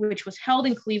convention, which was held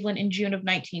in Cleveland in June of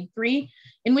 1903,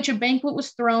 in which a banquet was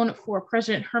thrown for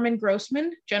President Herman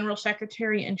Grossman, General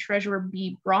Secretary and Treasurer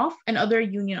B. Broff, and other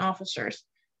union officers.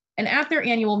 And at their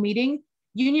annual meeting,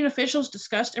 union officials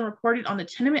discussed and reported on the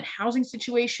tenement housing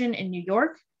situation in New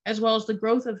York, as well as the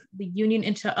growth of the union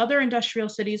into other industrial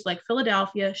cities like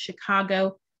Philadelphia,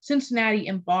 Chicago, Cincinnati,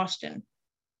 and Boston.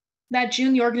 That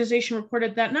June, the organization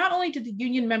reported that not only did the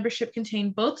union membership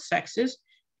contain both sexes,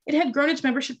 it had grown its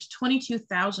membership to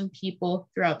 22,000 people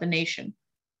throughout the nation.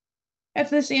 At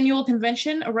this annual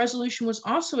convention, a resolution was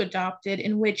also adopted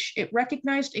in which it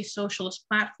recognized a socialist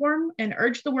platform and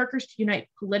urged the workers to unite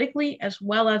politically as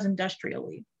well as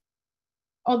industrially.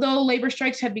 Although labor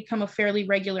strikes had become a fairly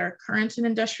regular occurrence in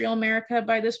industrial America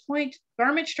by this point,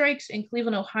 garment strikes in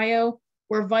Cleveland, Ohio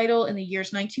were vital in the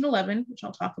years 1911, which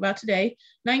I'll talk about today,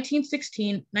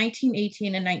 1916,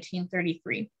 1918, and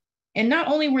 1933. And not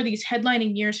only were these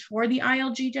headlining years for the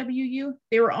ILGWU,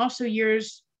 they were also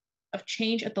years of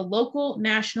change at the local,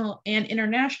 national, and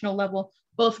international level,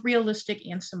 both realistic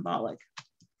and symbolic.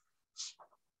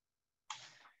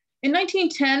 In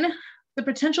 1910, the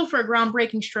potential for a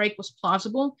groundbreaking strike was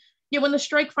plausible, yet when the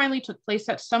strike finally took place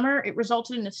that summer, it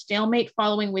resulted in a stalemate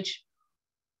following which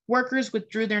workers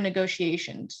withdrew their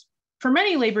negotiations. For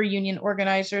many labor union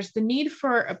organizers, the need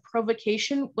for a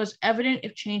provocation was evident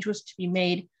if change was to be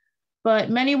made, but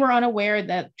many were unaware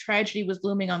that tragedy was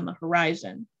looming on the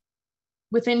horizon.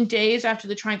 Within days after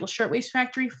the Triangle Shirtwaist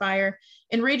Factory Fire,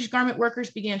 enraged garment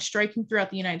workers began striking throughout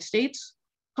the United States,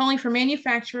 calling for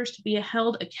manufacturers to be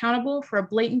held accountable for a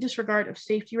blatant disregard of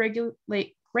safety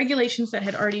regulations that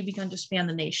had already begun to span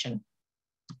the nation.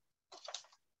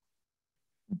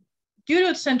 Due to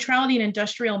its centrality and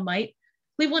industrial might,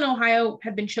 Cleveland, Ohio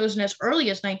had been chosen as early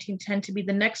as 1910 to be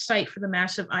the next site for the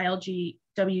massive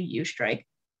ILGWU strike.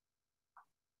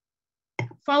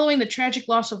 Following the tragic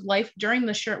loss of life during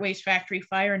the Shirtwaist Factory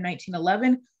Fire in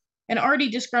 1911, and already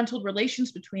disgruntled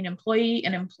relations between employee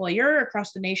and employer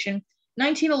across the nation,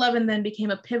 1911 then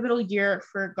became a pivotal year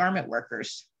for garment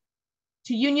workers.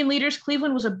 To union leaders,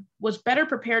 Cleveland was better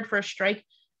prepared for a strike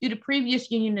due to previous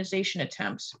unionization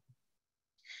attempts.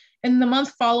 In the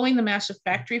month following the massive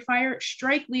factory fire,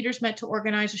 strike leaders met to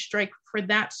organize a strike for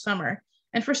that summer.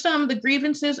 And for some, the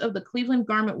grievances of the Cleveland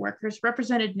garment workers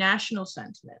represented national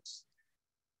sentiments.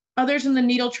 Others in the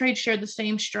needle trade shared the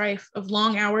same strife of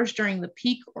long hours during the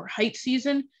peak or height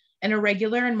season and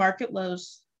irregular and market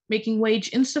lows, making wage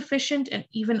insufficient and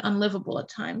even unlivable at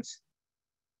times.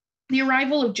 The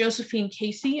arrival of Josephine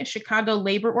Casey, a Chicago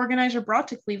labor organizer brought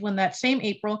to Cleveland that same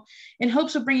April in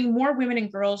hopes of bringing more women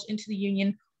and girls into the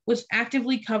union, was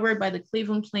actively covered by the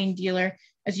Cleveland Plain Dealer,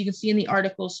 as you can see in the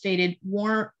article stated,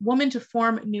 woman to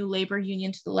form new labor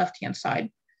union to the left-hand side.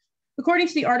 According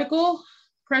to the article,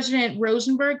 President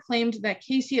Rosenberg claimed that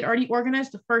Casey had already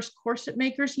organized the first corset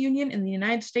makers union in the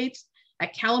United States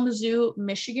at Kalamazoo,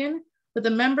 Michigan, with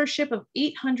a membership of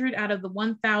 800 out of the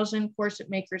 1,000 corset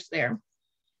makers there.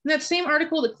 In that same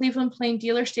article, the Cleveland Plain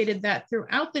Dealer stated that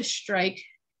throughout this strike,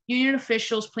 union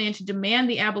officials planned to demand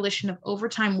the abolition of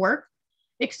overtime work,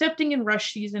 excepting in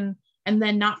rush season, and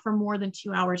then not for more than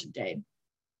 2 hours a day.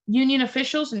 Union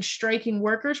officials and striking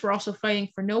workers were also fighting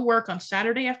for no work on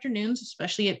Saturday afternoons,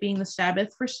 especially it being the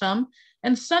Sabbath for some,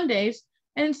 and Sundays,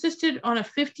 and insisted on a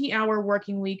 50-hour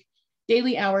working week,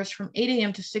 daily hours from 8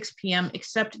 a.m. to 6 p.m.,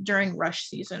 except during rush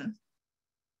season,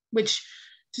 which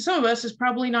to some of us is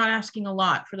probably not asking a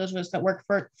lot for those of us that work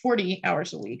for 40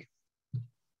 hours a week.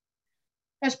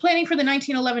 As planning for the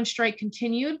 1911 strike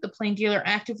continued, the Plain Dealer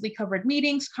actively covered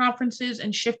meetings, conferences,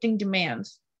 and shifting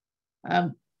demands.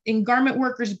 In Garment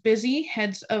Workers Busy,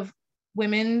 heads of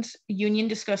women's union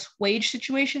discussed wage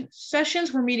situation.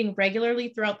 Sessions were meeting regularly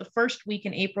throughout the first week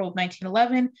in April of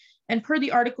 1911, and per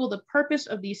the article, the purpose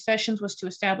of these sessions was to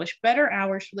establish better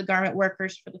hours for the garment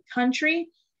workers for the country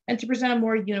and to present a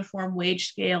more uniform wage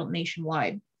scale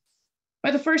nationwide.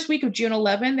 By the first week of June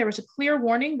 11, there was a clear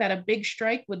warning that a big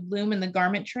strike would loom in the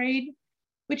garment trade,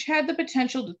 which had the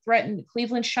potential to threaten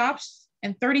Cleveland shops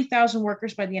and 30,000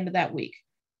 workers by the end of that week.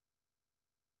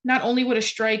 Not only would a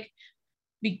strike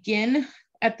begin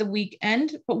at the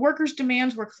weekend, but workers'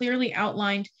 demands were clearly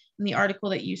outlined in the article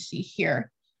that you see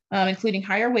here, including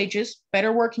higher wages,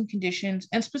 better working conditions,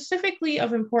 and specifically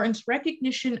of importance,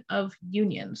 recognition of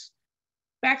unions.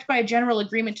 Backed by a general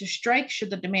agreement to strike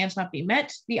should the demands not be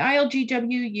met, the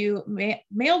ILGWU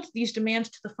mailed these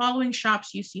demands to the following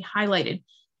shops you see highlighted,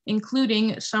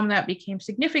 including some that became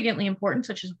significantly important,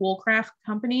 such as Woolcraft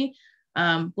Company,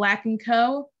 Black &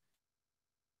 Co.,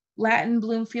 Latin,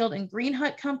 Bloomfield, and Green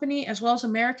Hut Company, as well as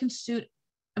American Skirt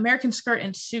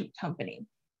and Suit Company.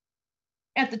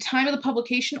 At the time of the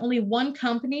publication, only one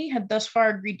company had thus far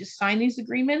agreed to sign these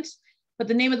agreements, but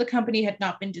the name of the company had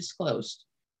not been disclosed.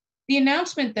 The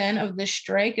announcement then of this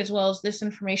strike, as well as this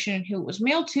information and who it was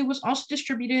mailed to, was also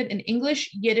distributed in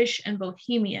English, Yiddish, and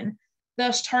Bohemian,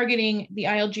 thus targeting the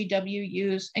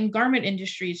ILGWU's and garment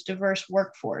industry's diverse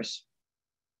workforce.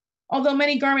 Although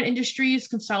many garment industries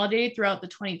consolidated throughout the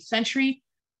 20th century,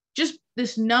 just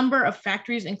this number of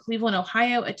factories in Cleveland,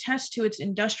 Ohio attests to its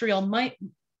industrial might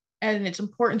and its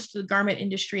importance to the garment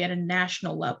industry at a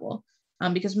national level,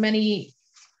 because many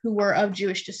who were of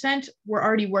Jewish descent were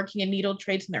already working in needle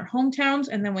trades in their hometowns,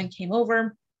 and then when came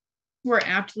over, were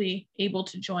aptly able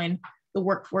to join the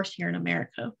workforce here in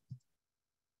America.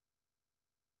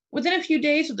 Within a few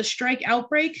days of the strike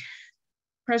outbreak,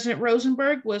 President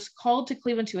Rosenberg was called to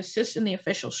Cleveland to assist in the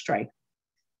official strike.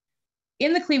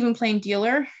 In the Cleveland Plain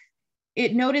Dealer,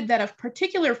 it noted that a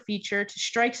particular feature to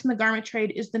strikes in the garment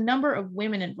trade is the number of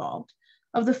women involved.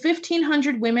 Of the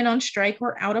 1,500 women on strike who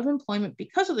are out of employment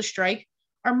because of the strike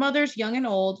are mothers, young and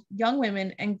old, young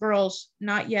women, and girls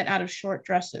not yet out of short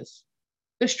dresses.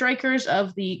 The strikers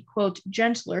of the, quote,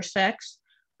 gentler sex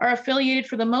are affiliated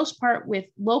for the most part with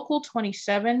Local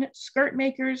 27 skirt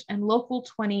makers and Local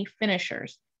 20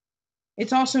 finishers.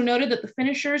 It's also noted that the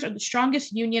finishers are the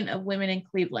strongest union of women in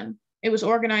Cleveland. It was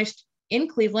organized in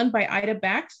Cleveland by Ida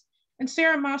Bax and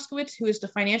Sarah Moskowitz, who is the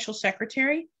financial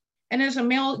secretary, and as a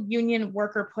male union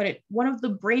worker put it, one of the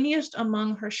brainiest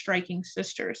among her striking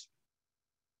sisters.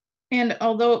 And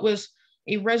although it was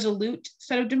a resolute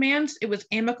set of demands, it was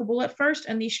amicable at first,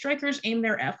 and these strikers aimed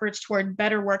their efforts toward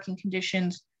better working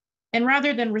conditions. And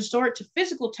rather than resort to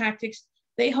physical tactics,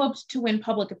 they hoped to win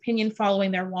public opinion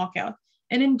following their walkout,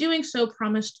 and in doing so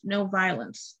promised no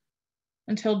violence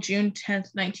until June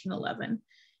 10th, 1911.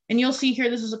 And you'll see here,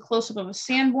 this is a close-up of a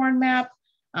Sanborn map,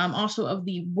 also of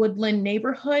the Woodland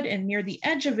neighborhood, and near the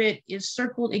edge of it is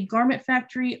circled a garment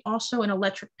factory, also an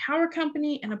electric power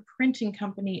company, and a printing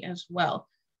company as well.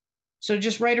 So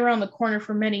just right around the corner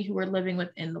for many who were living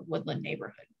within the Woodland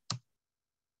neighborhood.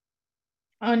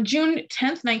 On June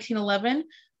 10th, 1911,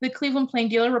 the Cleveland Plain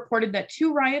Dealer reported that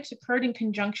 2 riots occurred in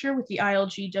conjunction with the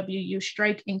ILGWU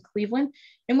strike in Cleveland,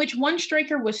 in which one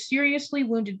striker was seriously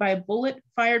wounded by a bullet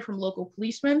fired from local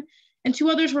policemen, and 2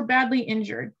 others were badly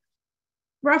injured.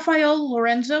 Rafael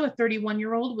Lorenzo, a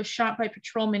 31-year-old, was shot by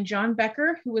patrolman John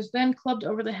Becker, who was then clubbed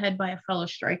over the head by a fellow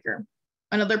striker.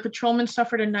 Another patrolman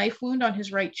suffered a knife wound on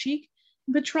his right cheek.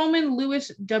 Patrolman Lewis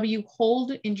W.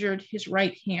 Hold injured his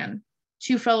right hand.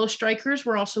 2 fellow strikers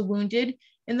were also wounded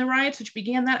in the riots, which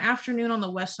began that afternoon on the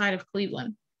west side of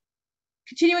Cleveland.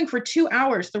 Continuing for 2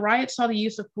 hours, the riot saw the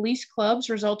use of police clubs,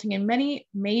 resulting in many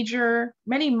minor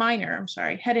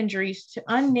head injuries to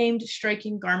unnamed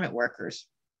striking garment workers.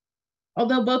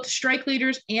 Although both the strike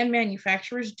leaders and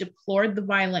manufacturers deplored the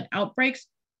violent outbreaks,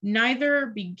 neither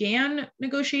began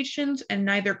negotiations and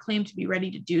neither claimed to be ready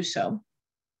to do so.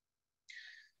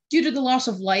 Due to the loss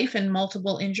of life and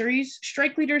multiple injuries,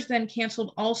 strike leaders then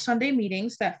canceled all Sunday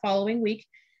meetings that following week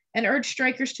and urged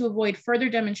strikers to avoid further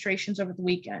demonstrations over the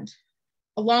weekend.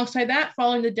 Alongside that,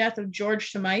 following the death of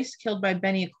George Chemice, killed by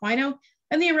Benny Aquino,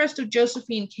 and the arrest of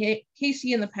Josephine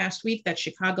Casey in the past week, that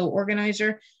Chicago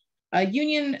organizer,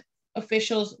 union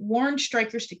officials warned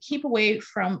strikers to keep away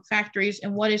from factories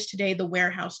in what is today the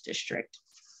Warehouse District.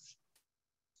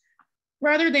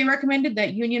 Rather, they recommended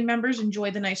that union members enjoy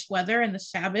the nice weather and the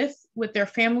Sabbath with their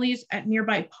families at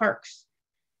nearby parks.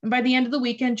 And by the end of the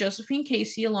weekend, Josephine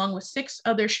Casey, along with 6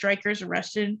 other strikers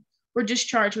arrested, were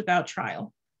discharged without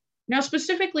trial. Now,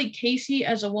 specifically, Casey,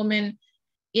 as a woman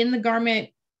in the garment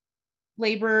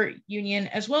labor union,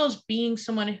 as well as being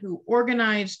someone who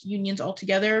organized unions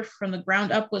altogether from the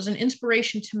ground up, was an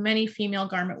inspiration to many female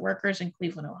garment workers in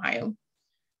Cleveland, Ohio.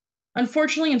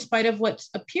 Unfortunately, in spite of what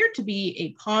appeared to be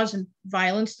a pause in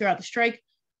violence throughout the strike,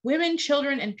 women,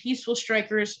 children, and peaceful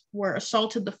strikers were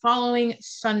assaulted the following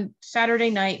Saturday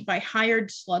night by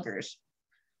hired sluggers.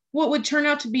 What would turn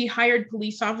out to be hired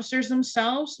police officers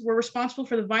themselves were responsible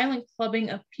for the violent clubbing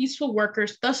of peaceful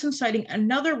workers, thus inciting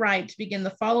another riot to begin the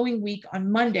following week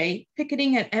on Monday,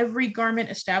 picketing at every garment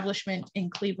establishment in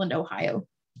Cleveland, Ohio.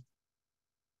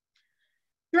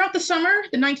 Throughout the summer,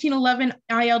 the 1911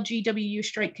 ILGWU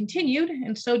strike continued,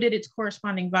 and so did its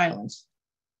corresponding violence.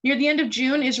 Near the end of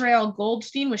June, Israel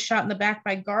Goldstein was shot in the back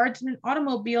by guards in an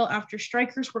automobile after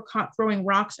strikers were caught throwing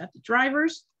rocks at the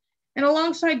drivers. And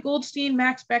alongside Goldstein,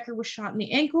 Max Becker was shot in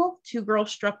the ankle, 2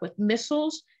 girls struck with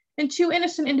missiles, and 2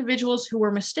 innocent individuals who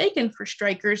were mistaken for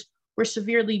strikers were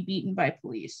severely beaten by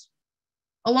police.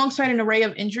 Alongside an array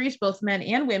of injuries, both men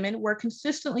and women were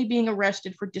consistently being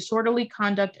arrested for disorderly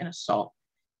conduct and assault.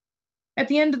 At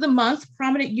the end of the month,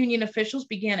 prominent union officials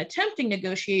began attempting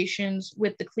negotiations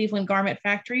with the Cleveland garment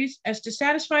factories, as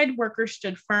dissatisfied workers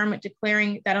stood firm,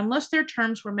 declaring that unless their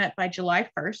terms were met by July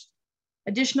 1st,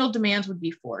 additional demands would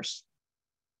be forced.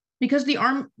 Because the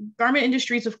garment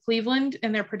industries of Cleveland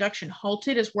and their production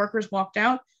halted as workers walked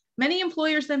out, many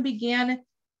employers then began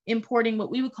importing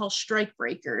what we would call strike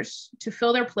breakers to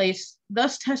fill their place,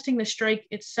 thus testing the strike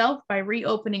itself by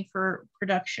reopening for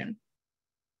production.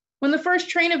 When the first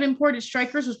train of imported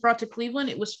strikers was brought to Cleveland,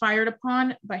 it was fired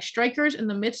upon by strikers in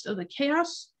the midst of the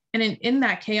chaos. And in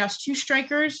that chaos, 2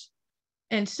 strikers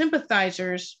and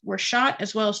sympathizers were shot,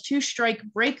 as well as 2 strike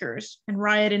breakers, and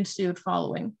riot ensued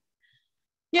following.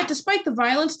 Yet despite the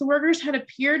violence, the workers had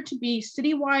appeared to be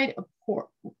citywide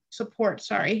support,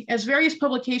 as various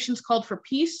publications called for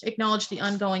peace, acknowledged the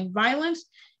ongoing violence,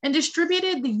 and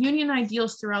distributed the union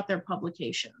ideals throughout their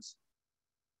publications.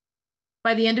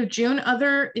 By the end of June,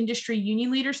 other industry union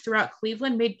leaders throughout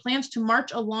Cleveland made plans to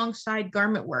march alongside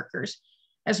garment workers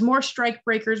as more strike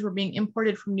breakers were being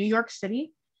imported from New York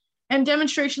City, and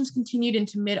demonstrations continued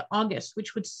into mid-August,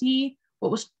 which would see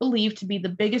what was believed to be the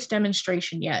biggest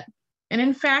demonstration yet. And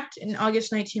in fact, in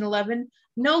August 1911,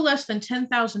 no less than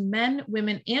 10,000 men,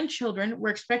 women, and children were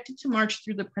expected to march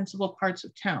through the principal parts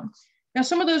of town. Now,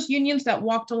 some of those unions that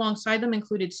walked alongside them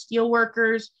included steel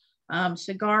workers,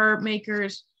 cigar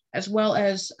makers, as well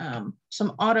as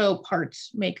some auto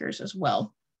parts makers as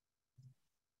well.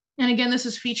 And again, this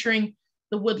is featuring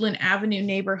the Woodland Avenue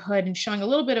neighborhood and showing a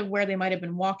little bit of where they might have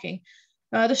been walking.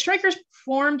 The strikers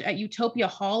formed at Utopia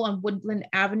Hall on Woodland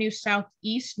Avenue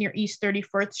Southeast near East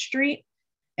 34th Street.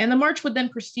 And the march would then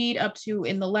proceed up to,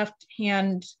 in the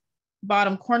left-hand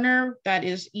bottom corner, that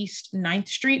is East 9th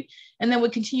Street, and then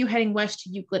would continue heading west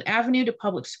to Euclid Avenue to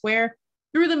Public Square,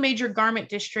 through the major garment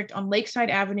district on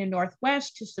Lakeside Avenue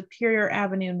Northwest to Superior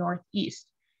Avenue Northeast.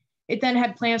 It then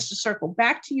had plans to circle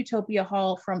back to Utopia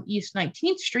Hall from East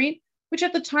 19th Street, which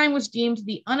at the time was deemed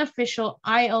the unofficial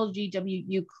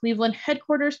ILGWU Cleveland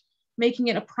headquarters, making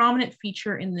it a prominent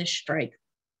feature in this strike.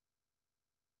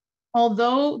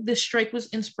 Although this strike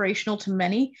was inspirational to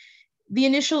many, the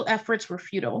initial efforts were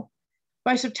futile.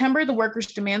 By September, the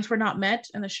workers' demands were not met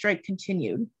and the strike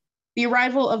continued. The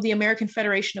arrival of the American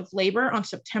Federation of Labor on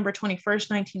September 21st,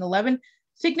 1911,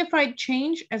 signified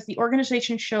change as the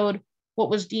organization showed what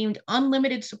was deemed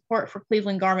unlimited support for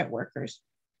Cleveland garment workers.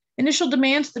 Initial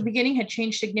demands at the beginning had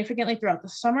changed significantly throughout the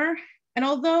summer, and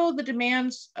although the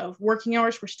demands of working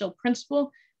hours were still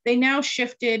principal, they now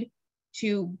shifted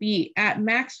to be at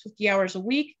max 50 hours a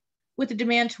week, with the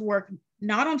demand to work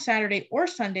not on Saturday or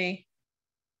Sunday,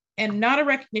 and not a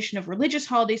recognition of religious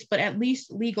holidays, but at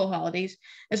least legal holidays,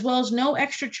 as well as no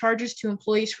extra charges to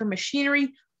employees for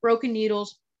machinery, broken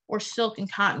needles, or silk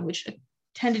and cotton, which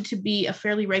tended to be a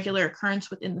fairly regular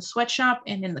occurrence within the sweatshop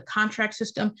and in the contract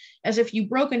system, as if you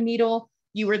broke a needle,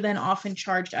 you were then often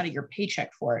charged out of your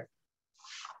paycheck for it.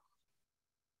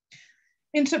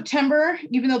 In September,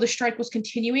 even though the strike was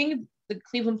continuing, the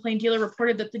Cleveland Plain Dealer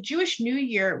reported that the Jewish New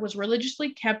Year was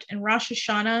religiously kept and Rosh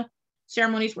Hashanah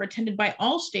ceremonies were attended by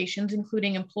all stations,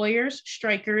 including employers,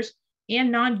 strikers, and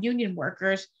non-union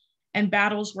workers, and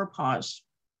battles were paused.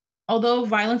 Although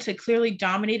violence had clearly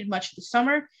dominated much of the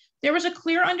summer, there was a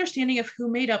clear understanding of who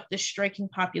made up this striking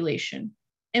population.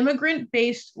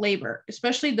 Immigrant-based labor,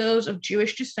 especially those of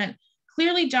Jewish descent,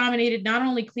 clearly dominated not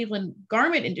only Cleveland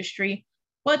garment industry,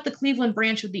 but the Cleveland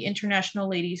branch of the International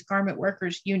Ladies Garment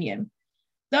Workers Union.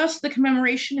 Thus, the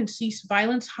commemoration and Cease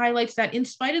Violence highlights that in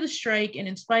spite of the strike and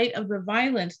in spite of the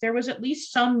violence, there was at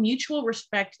least some mutual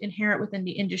respect inherent within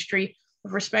the industry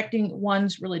of respecting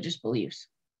one's religious beliefs.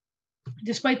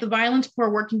 Despite the violence,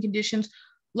 poor working conditions,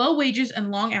 low wages,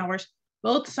 and long hours,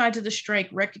 both sides of the strike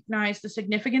recognized the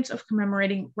significance of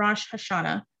commemorating Rosh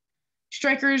Hashanah.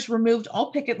 Strikers removed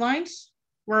all picket lines,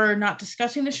 were not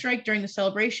discussing the strike during the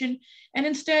celebration, and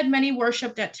instead many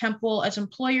worshiped at temple as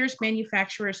employers,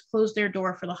 manufacturers closed their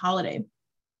door for the holiday.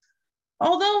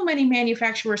 Although many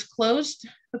manufacturers closed,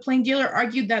 the Plain Dealer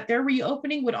argued that their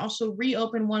reopening would also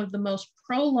reopen one of the most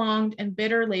prolonged and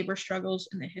bitter labor struggles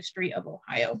in the history of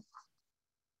Ohio.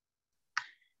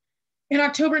 In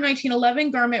October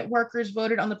 1911, garment workers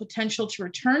voted on the potential to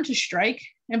return to strike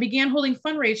and began holding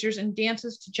fundraisers and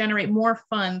dances to generate more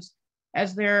funds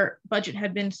as their budget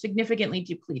had been significantly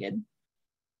depleted.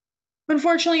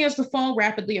 Unfortunately, as the fall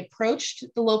rapidly approached,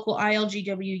 the local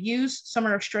ILGWU's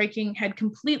summer of striking had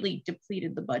completely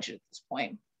depleted the budget at this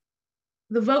point.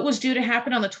 The vote was due to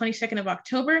happen on the 22nd of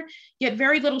October, yet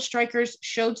very little strikers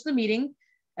showed to the meeting,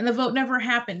 and the vote never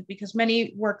happened because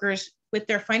many workers with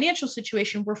their financial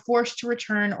situation were forced to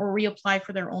return or reapply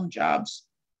for their own jobs.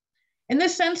 In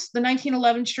this sense, the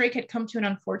 1911 strike had come to an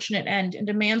unfortunate end and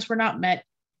demands were not met,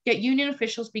 yet union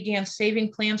officials began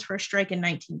saving plans for a strike in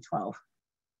 1912.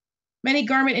 Many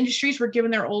garment industries were given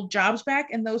their old jobs back,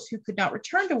 and those who could not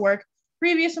return to work,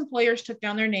 previous employers took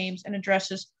down their names and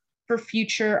addresses for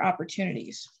future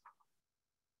opportunities.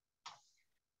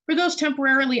 For those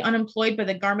temporarily unemployed by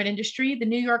the garment industry, the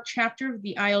New York chapter of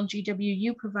the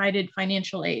ILGWU provided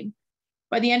financial aid.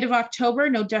 By the end of October,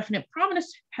 no definite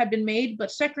promise had been made,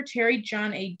 but Secretary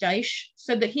John A. Dyche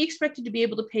said that he expected to be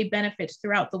able to pay benefits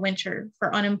throughout the winter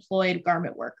for unemployed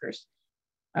garment workers.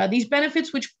 These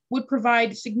benefits, which would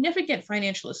provide significant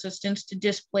financial assistance to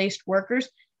displaced workers,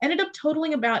 ended up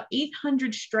totaling about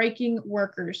 800 striking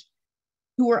workers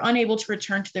who were unable to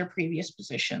return to their previous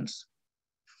positions.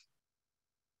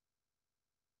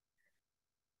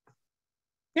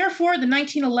 Therefore, the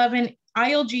 1911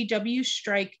 ILGW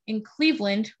strike in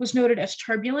Cleveland was noted as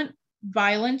turbulent,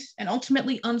 violent, and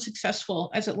ultimately unsuccessful,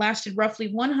 as it lasted roughly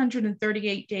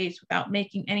 138 days without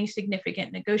making any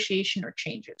significant negotiation or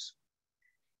changes.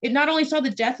 It not only saw the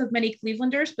death of many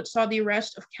Clevelanders, but saw the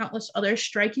arrest of countless others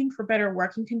striking for better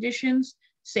working conditions,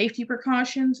 safety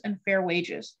precautions, and fair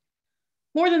wages.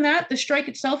 More than that, the strike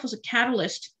itself was a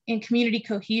catalyst in community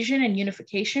cohesion and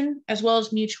unification, as well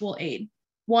as mutual aid.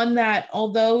 One that,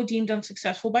 although deemed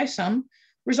unsuccessful by some,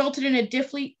 resulted in a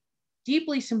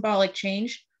deeply symbolic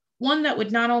change, one that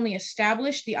would not only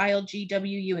establish the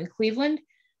ILGWU in Cleveland,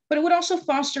 but it would also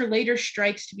foster later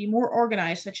strikes to be more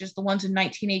organized, such as the ones in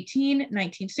 1918,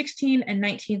 1916, and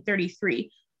 1933,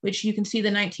 which you can see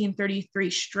the 1933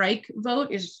 strike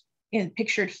vote is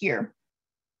pictured here.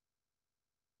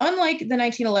 Unlike the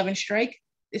 1911 strike,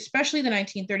 especially the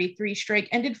 1933 strike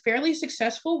ended fairly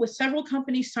successful, with several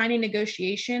companies signing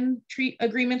negotiation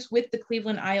agreements with the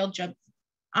Cleveland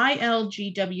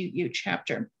ILGWU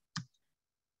chapter.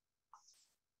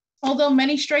 Although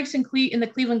many strikes in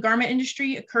the Cleveland garment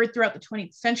industry occurred throughout the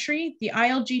 20th century, the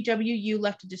ILGWU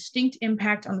left a distinct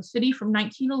impact on the city from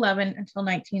 1911 until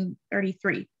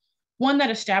 1933, one that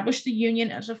established the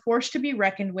union as a force to be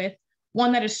reckoned with,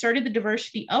 one that asserted the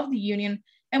diversity of the union,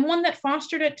 and one that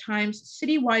fostered at times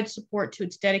citywide support to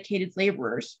its dedicated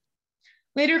laborers.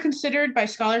 Later considered by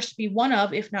scholars to be one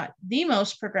of, if not the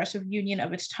most progressive union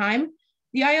of its time,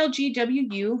 the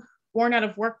ILGWU, born out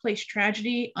of workplace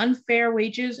tragedy, unfair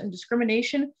wages, and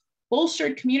discrimination,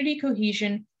 bolstered community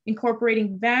cohesion,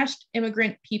 incorporating vast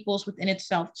immigrant peoples within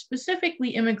itself,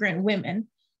 specifically immigrant women,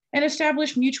 and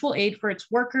established mutual aid for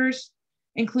its workers,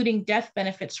 including death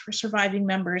benefits for surviving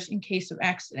members in case of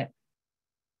accident.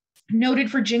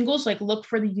 Noted for jingles like "Look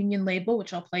for the Union label,"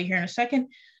 which I'll play here in a second,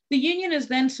 the union is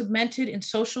then cemented in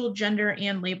social, gender,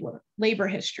 and labor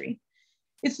history.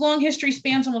 Its long history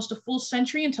spans almost a full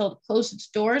century until it closed its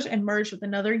doors and merged with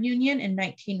another union in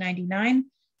 1999,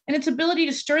 and its ability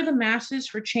to stir the masses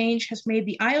for change has made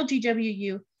the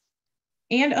ILGWU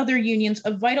and other unions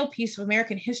a vital piece of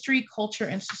American history, culture,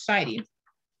 and society.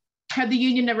 Had the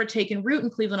union never taken root in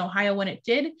Cleveland, Ohio when it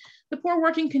did, the poor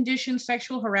working conditions,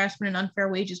 sexual harassment, and unfair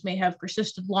wages may have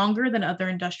persisted longer than other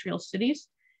industrial cities.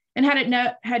 And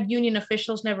had union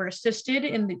officials never assisted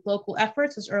in the local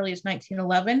efforts as early as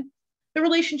 1911, the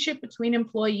relationship between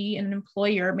employee and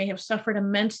employer may have suffered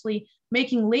immensely,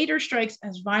 making later strikes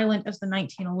as violent as the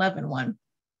 1911 one.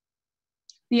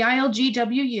 The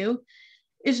ILGWU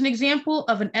is an example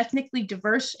of an ethnically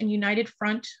diverse and united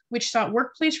front which sought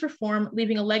workplace reform,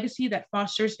 leaving a legacy that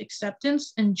fosters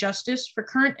acceptance and justice for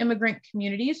current immigrant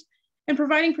communities and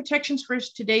providing protections for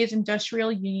today's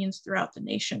industrial unions throughout the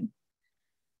nation.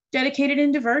 Dedicated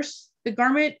and diverse, the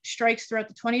garment strikes throughout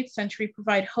the 20th century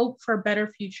provide hope for a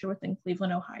better future within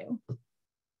Cleveland, Ohio.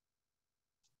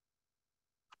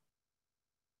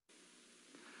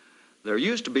 There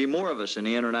used to be more of us in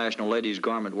the International Ladies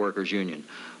Garment Workers Union,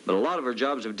 but a lot of our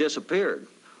jobs have disappeared.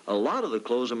 A lot of the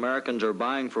clothes Americans are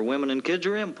buying for women and kids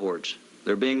are imports.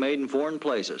 They're being made in foreign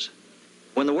places.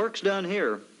 When the work's done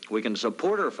here, we can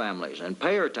support our families and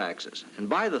pay our taxes and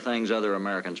buy the things other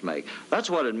Americans make. That's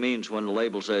what it means when the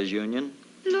label says union.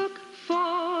 Look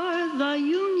for the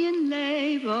union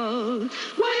label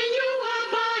when you are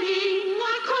buying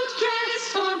a coat,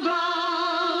 dress, or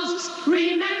blouse.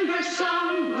 Remember,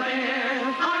 somewhere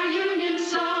our union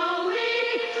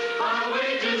sewing, our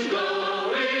wages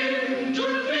going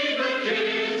to feed the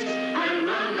kids and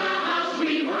run the house.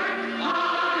 We work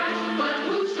hard, but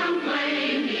who's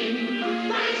complaining?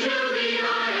 Thanks to the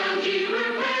ILG,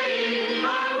 we're paying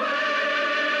our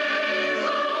way.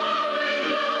 So always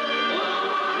look for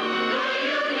the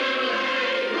union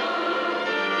label.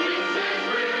 It says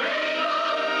we're able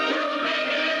to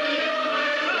make it the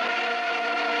USA.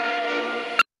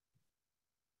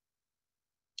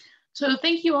 So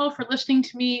thank you all for listening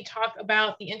to me talk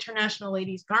about the International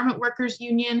Ladies Garment Workers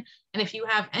Union. And if you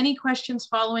have any questions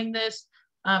following this,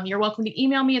 you're welcome to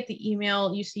email me at the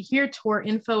email you see here,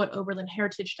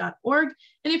 tourinfo@oberlinheritage.org.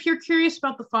 And if you're curious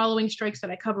about the following strikes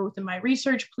that I cover within my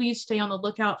research, please stay on the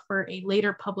lookout for a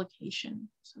later publication.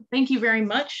 So thank you very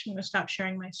much. I'm going to stop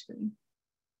sharing my screen.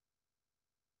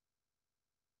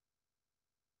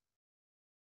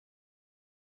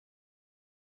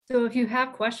 So if you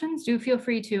have questions, do feel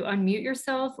free to unmute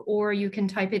yourself, or you can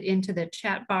type it into the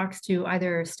chat box to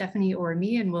either Stephanie or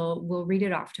me, and we'll read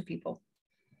it off to people.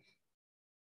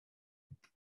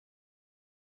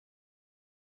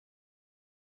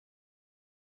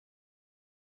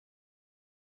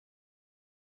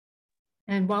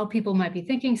 And while people might be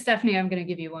thinking, Stephanie, I'm going to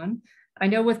give you one. I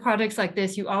know with projects like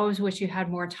this, you always wish you had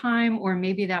more time, or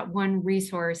maybe that one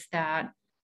resource that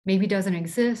maybe doesn't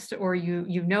exist, or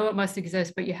you know it must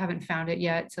exist, but you haven't found it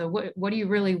yet. So what do you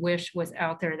really wish was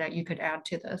out there that you could add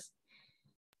to this?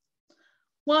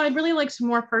 Well, I'd really like some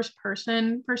more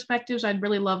first-person perspectives. I'd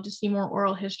really love to see more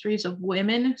oral histories of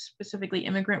women, specifically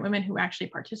immigrant women who actually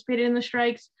participated in the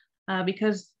strikes,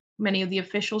 because many of the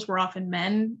officials were often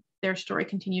men. Their story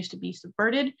continues to be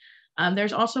subverted.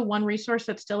 There's also one resource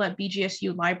that's still at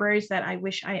BGSU libraries that I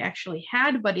wish I actually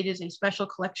had, but it is a special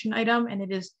collection item, and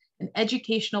it is an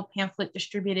educational pamphlet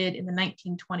distributed in the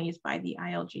 1920s by the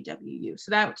ILGWU. So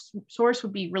that source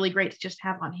would be really great to just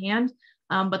have on hand.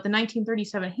 but the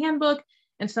 1937 handbook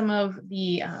and some of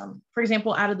the, for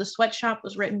example, Out of the Sweatshop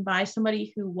was written by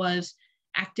somebody who was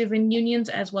active in unions,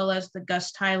 as well as the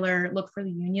Gus Tyler Look for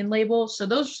the Union label. So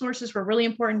those sources were really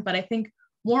important, but I think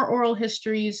more oral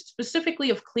histories, specifically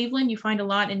of Cleveland, you find a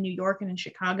lot in New York and in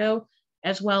Chicago,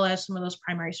 as well as some of those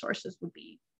primary sources would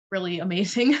be really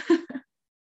amazing.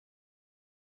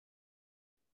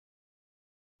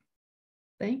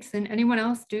 Thanks. And anyone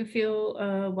else, do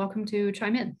feel welcome to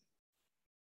chime in.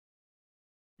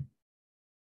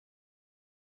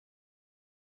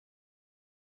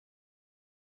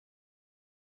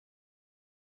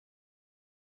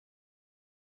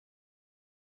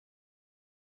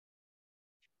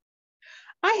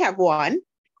 I have one.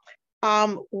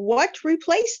 What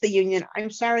replaced the union?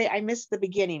 I'm sorry, I missed the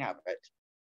beginning of it.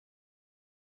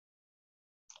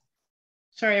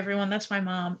 Sorry, everyone, that's my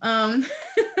mom. You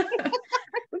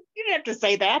didn't have to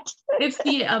say that. It's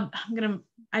the,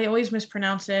 I always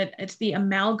mispronounce it. It's the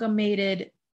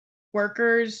Amalgamated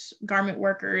Workers, Garment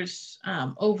Workers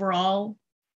overall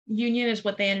union is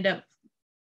what they ended up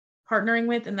partnering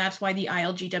with. And that's why the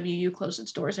ILGWU closed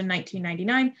its doors in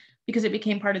 1999, because it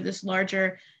became part of this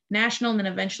larger national and then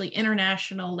eventually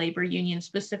international labor union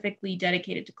specifically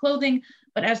dedicated to clothing.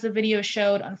 But as the video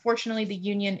showed, unfortunately, the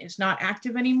union is not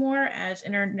active anymore, as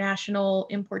international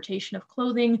importation of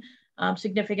clothing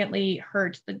significantly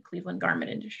hurt the Cleveland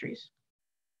garment industries.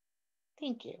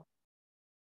 Thank you.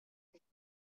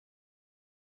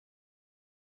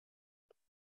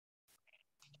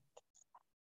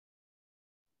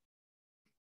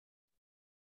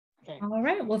 Okay. All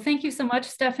right. Well, thank you so much,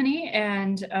 Stephanie.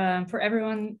 And for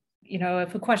everyone, you know,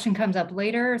 if a question comes up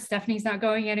later, Stephanie's not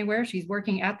going anywhere. She's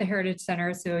working at the Heritage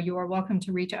Center. So you are welcome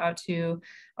to reach out to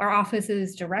our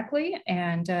offices directly.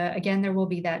 And again, there will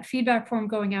be that feedback form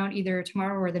going out either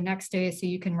tomorrow or the next day. So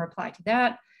you can reply to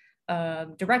that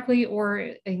directly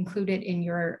or include it in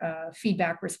your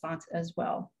feedback response as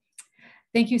well.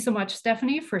 Thank you so much,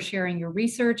 Stephanie, for sharing your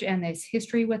research and this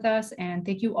history with us. And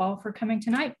thank you all for coming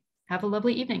tonight. Have a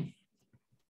lovely evening.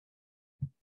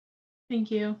 Thank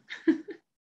you.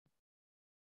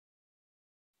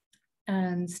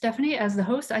 And Stephanie, as the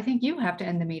host, I think you have to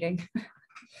end the meeting.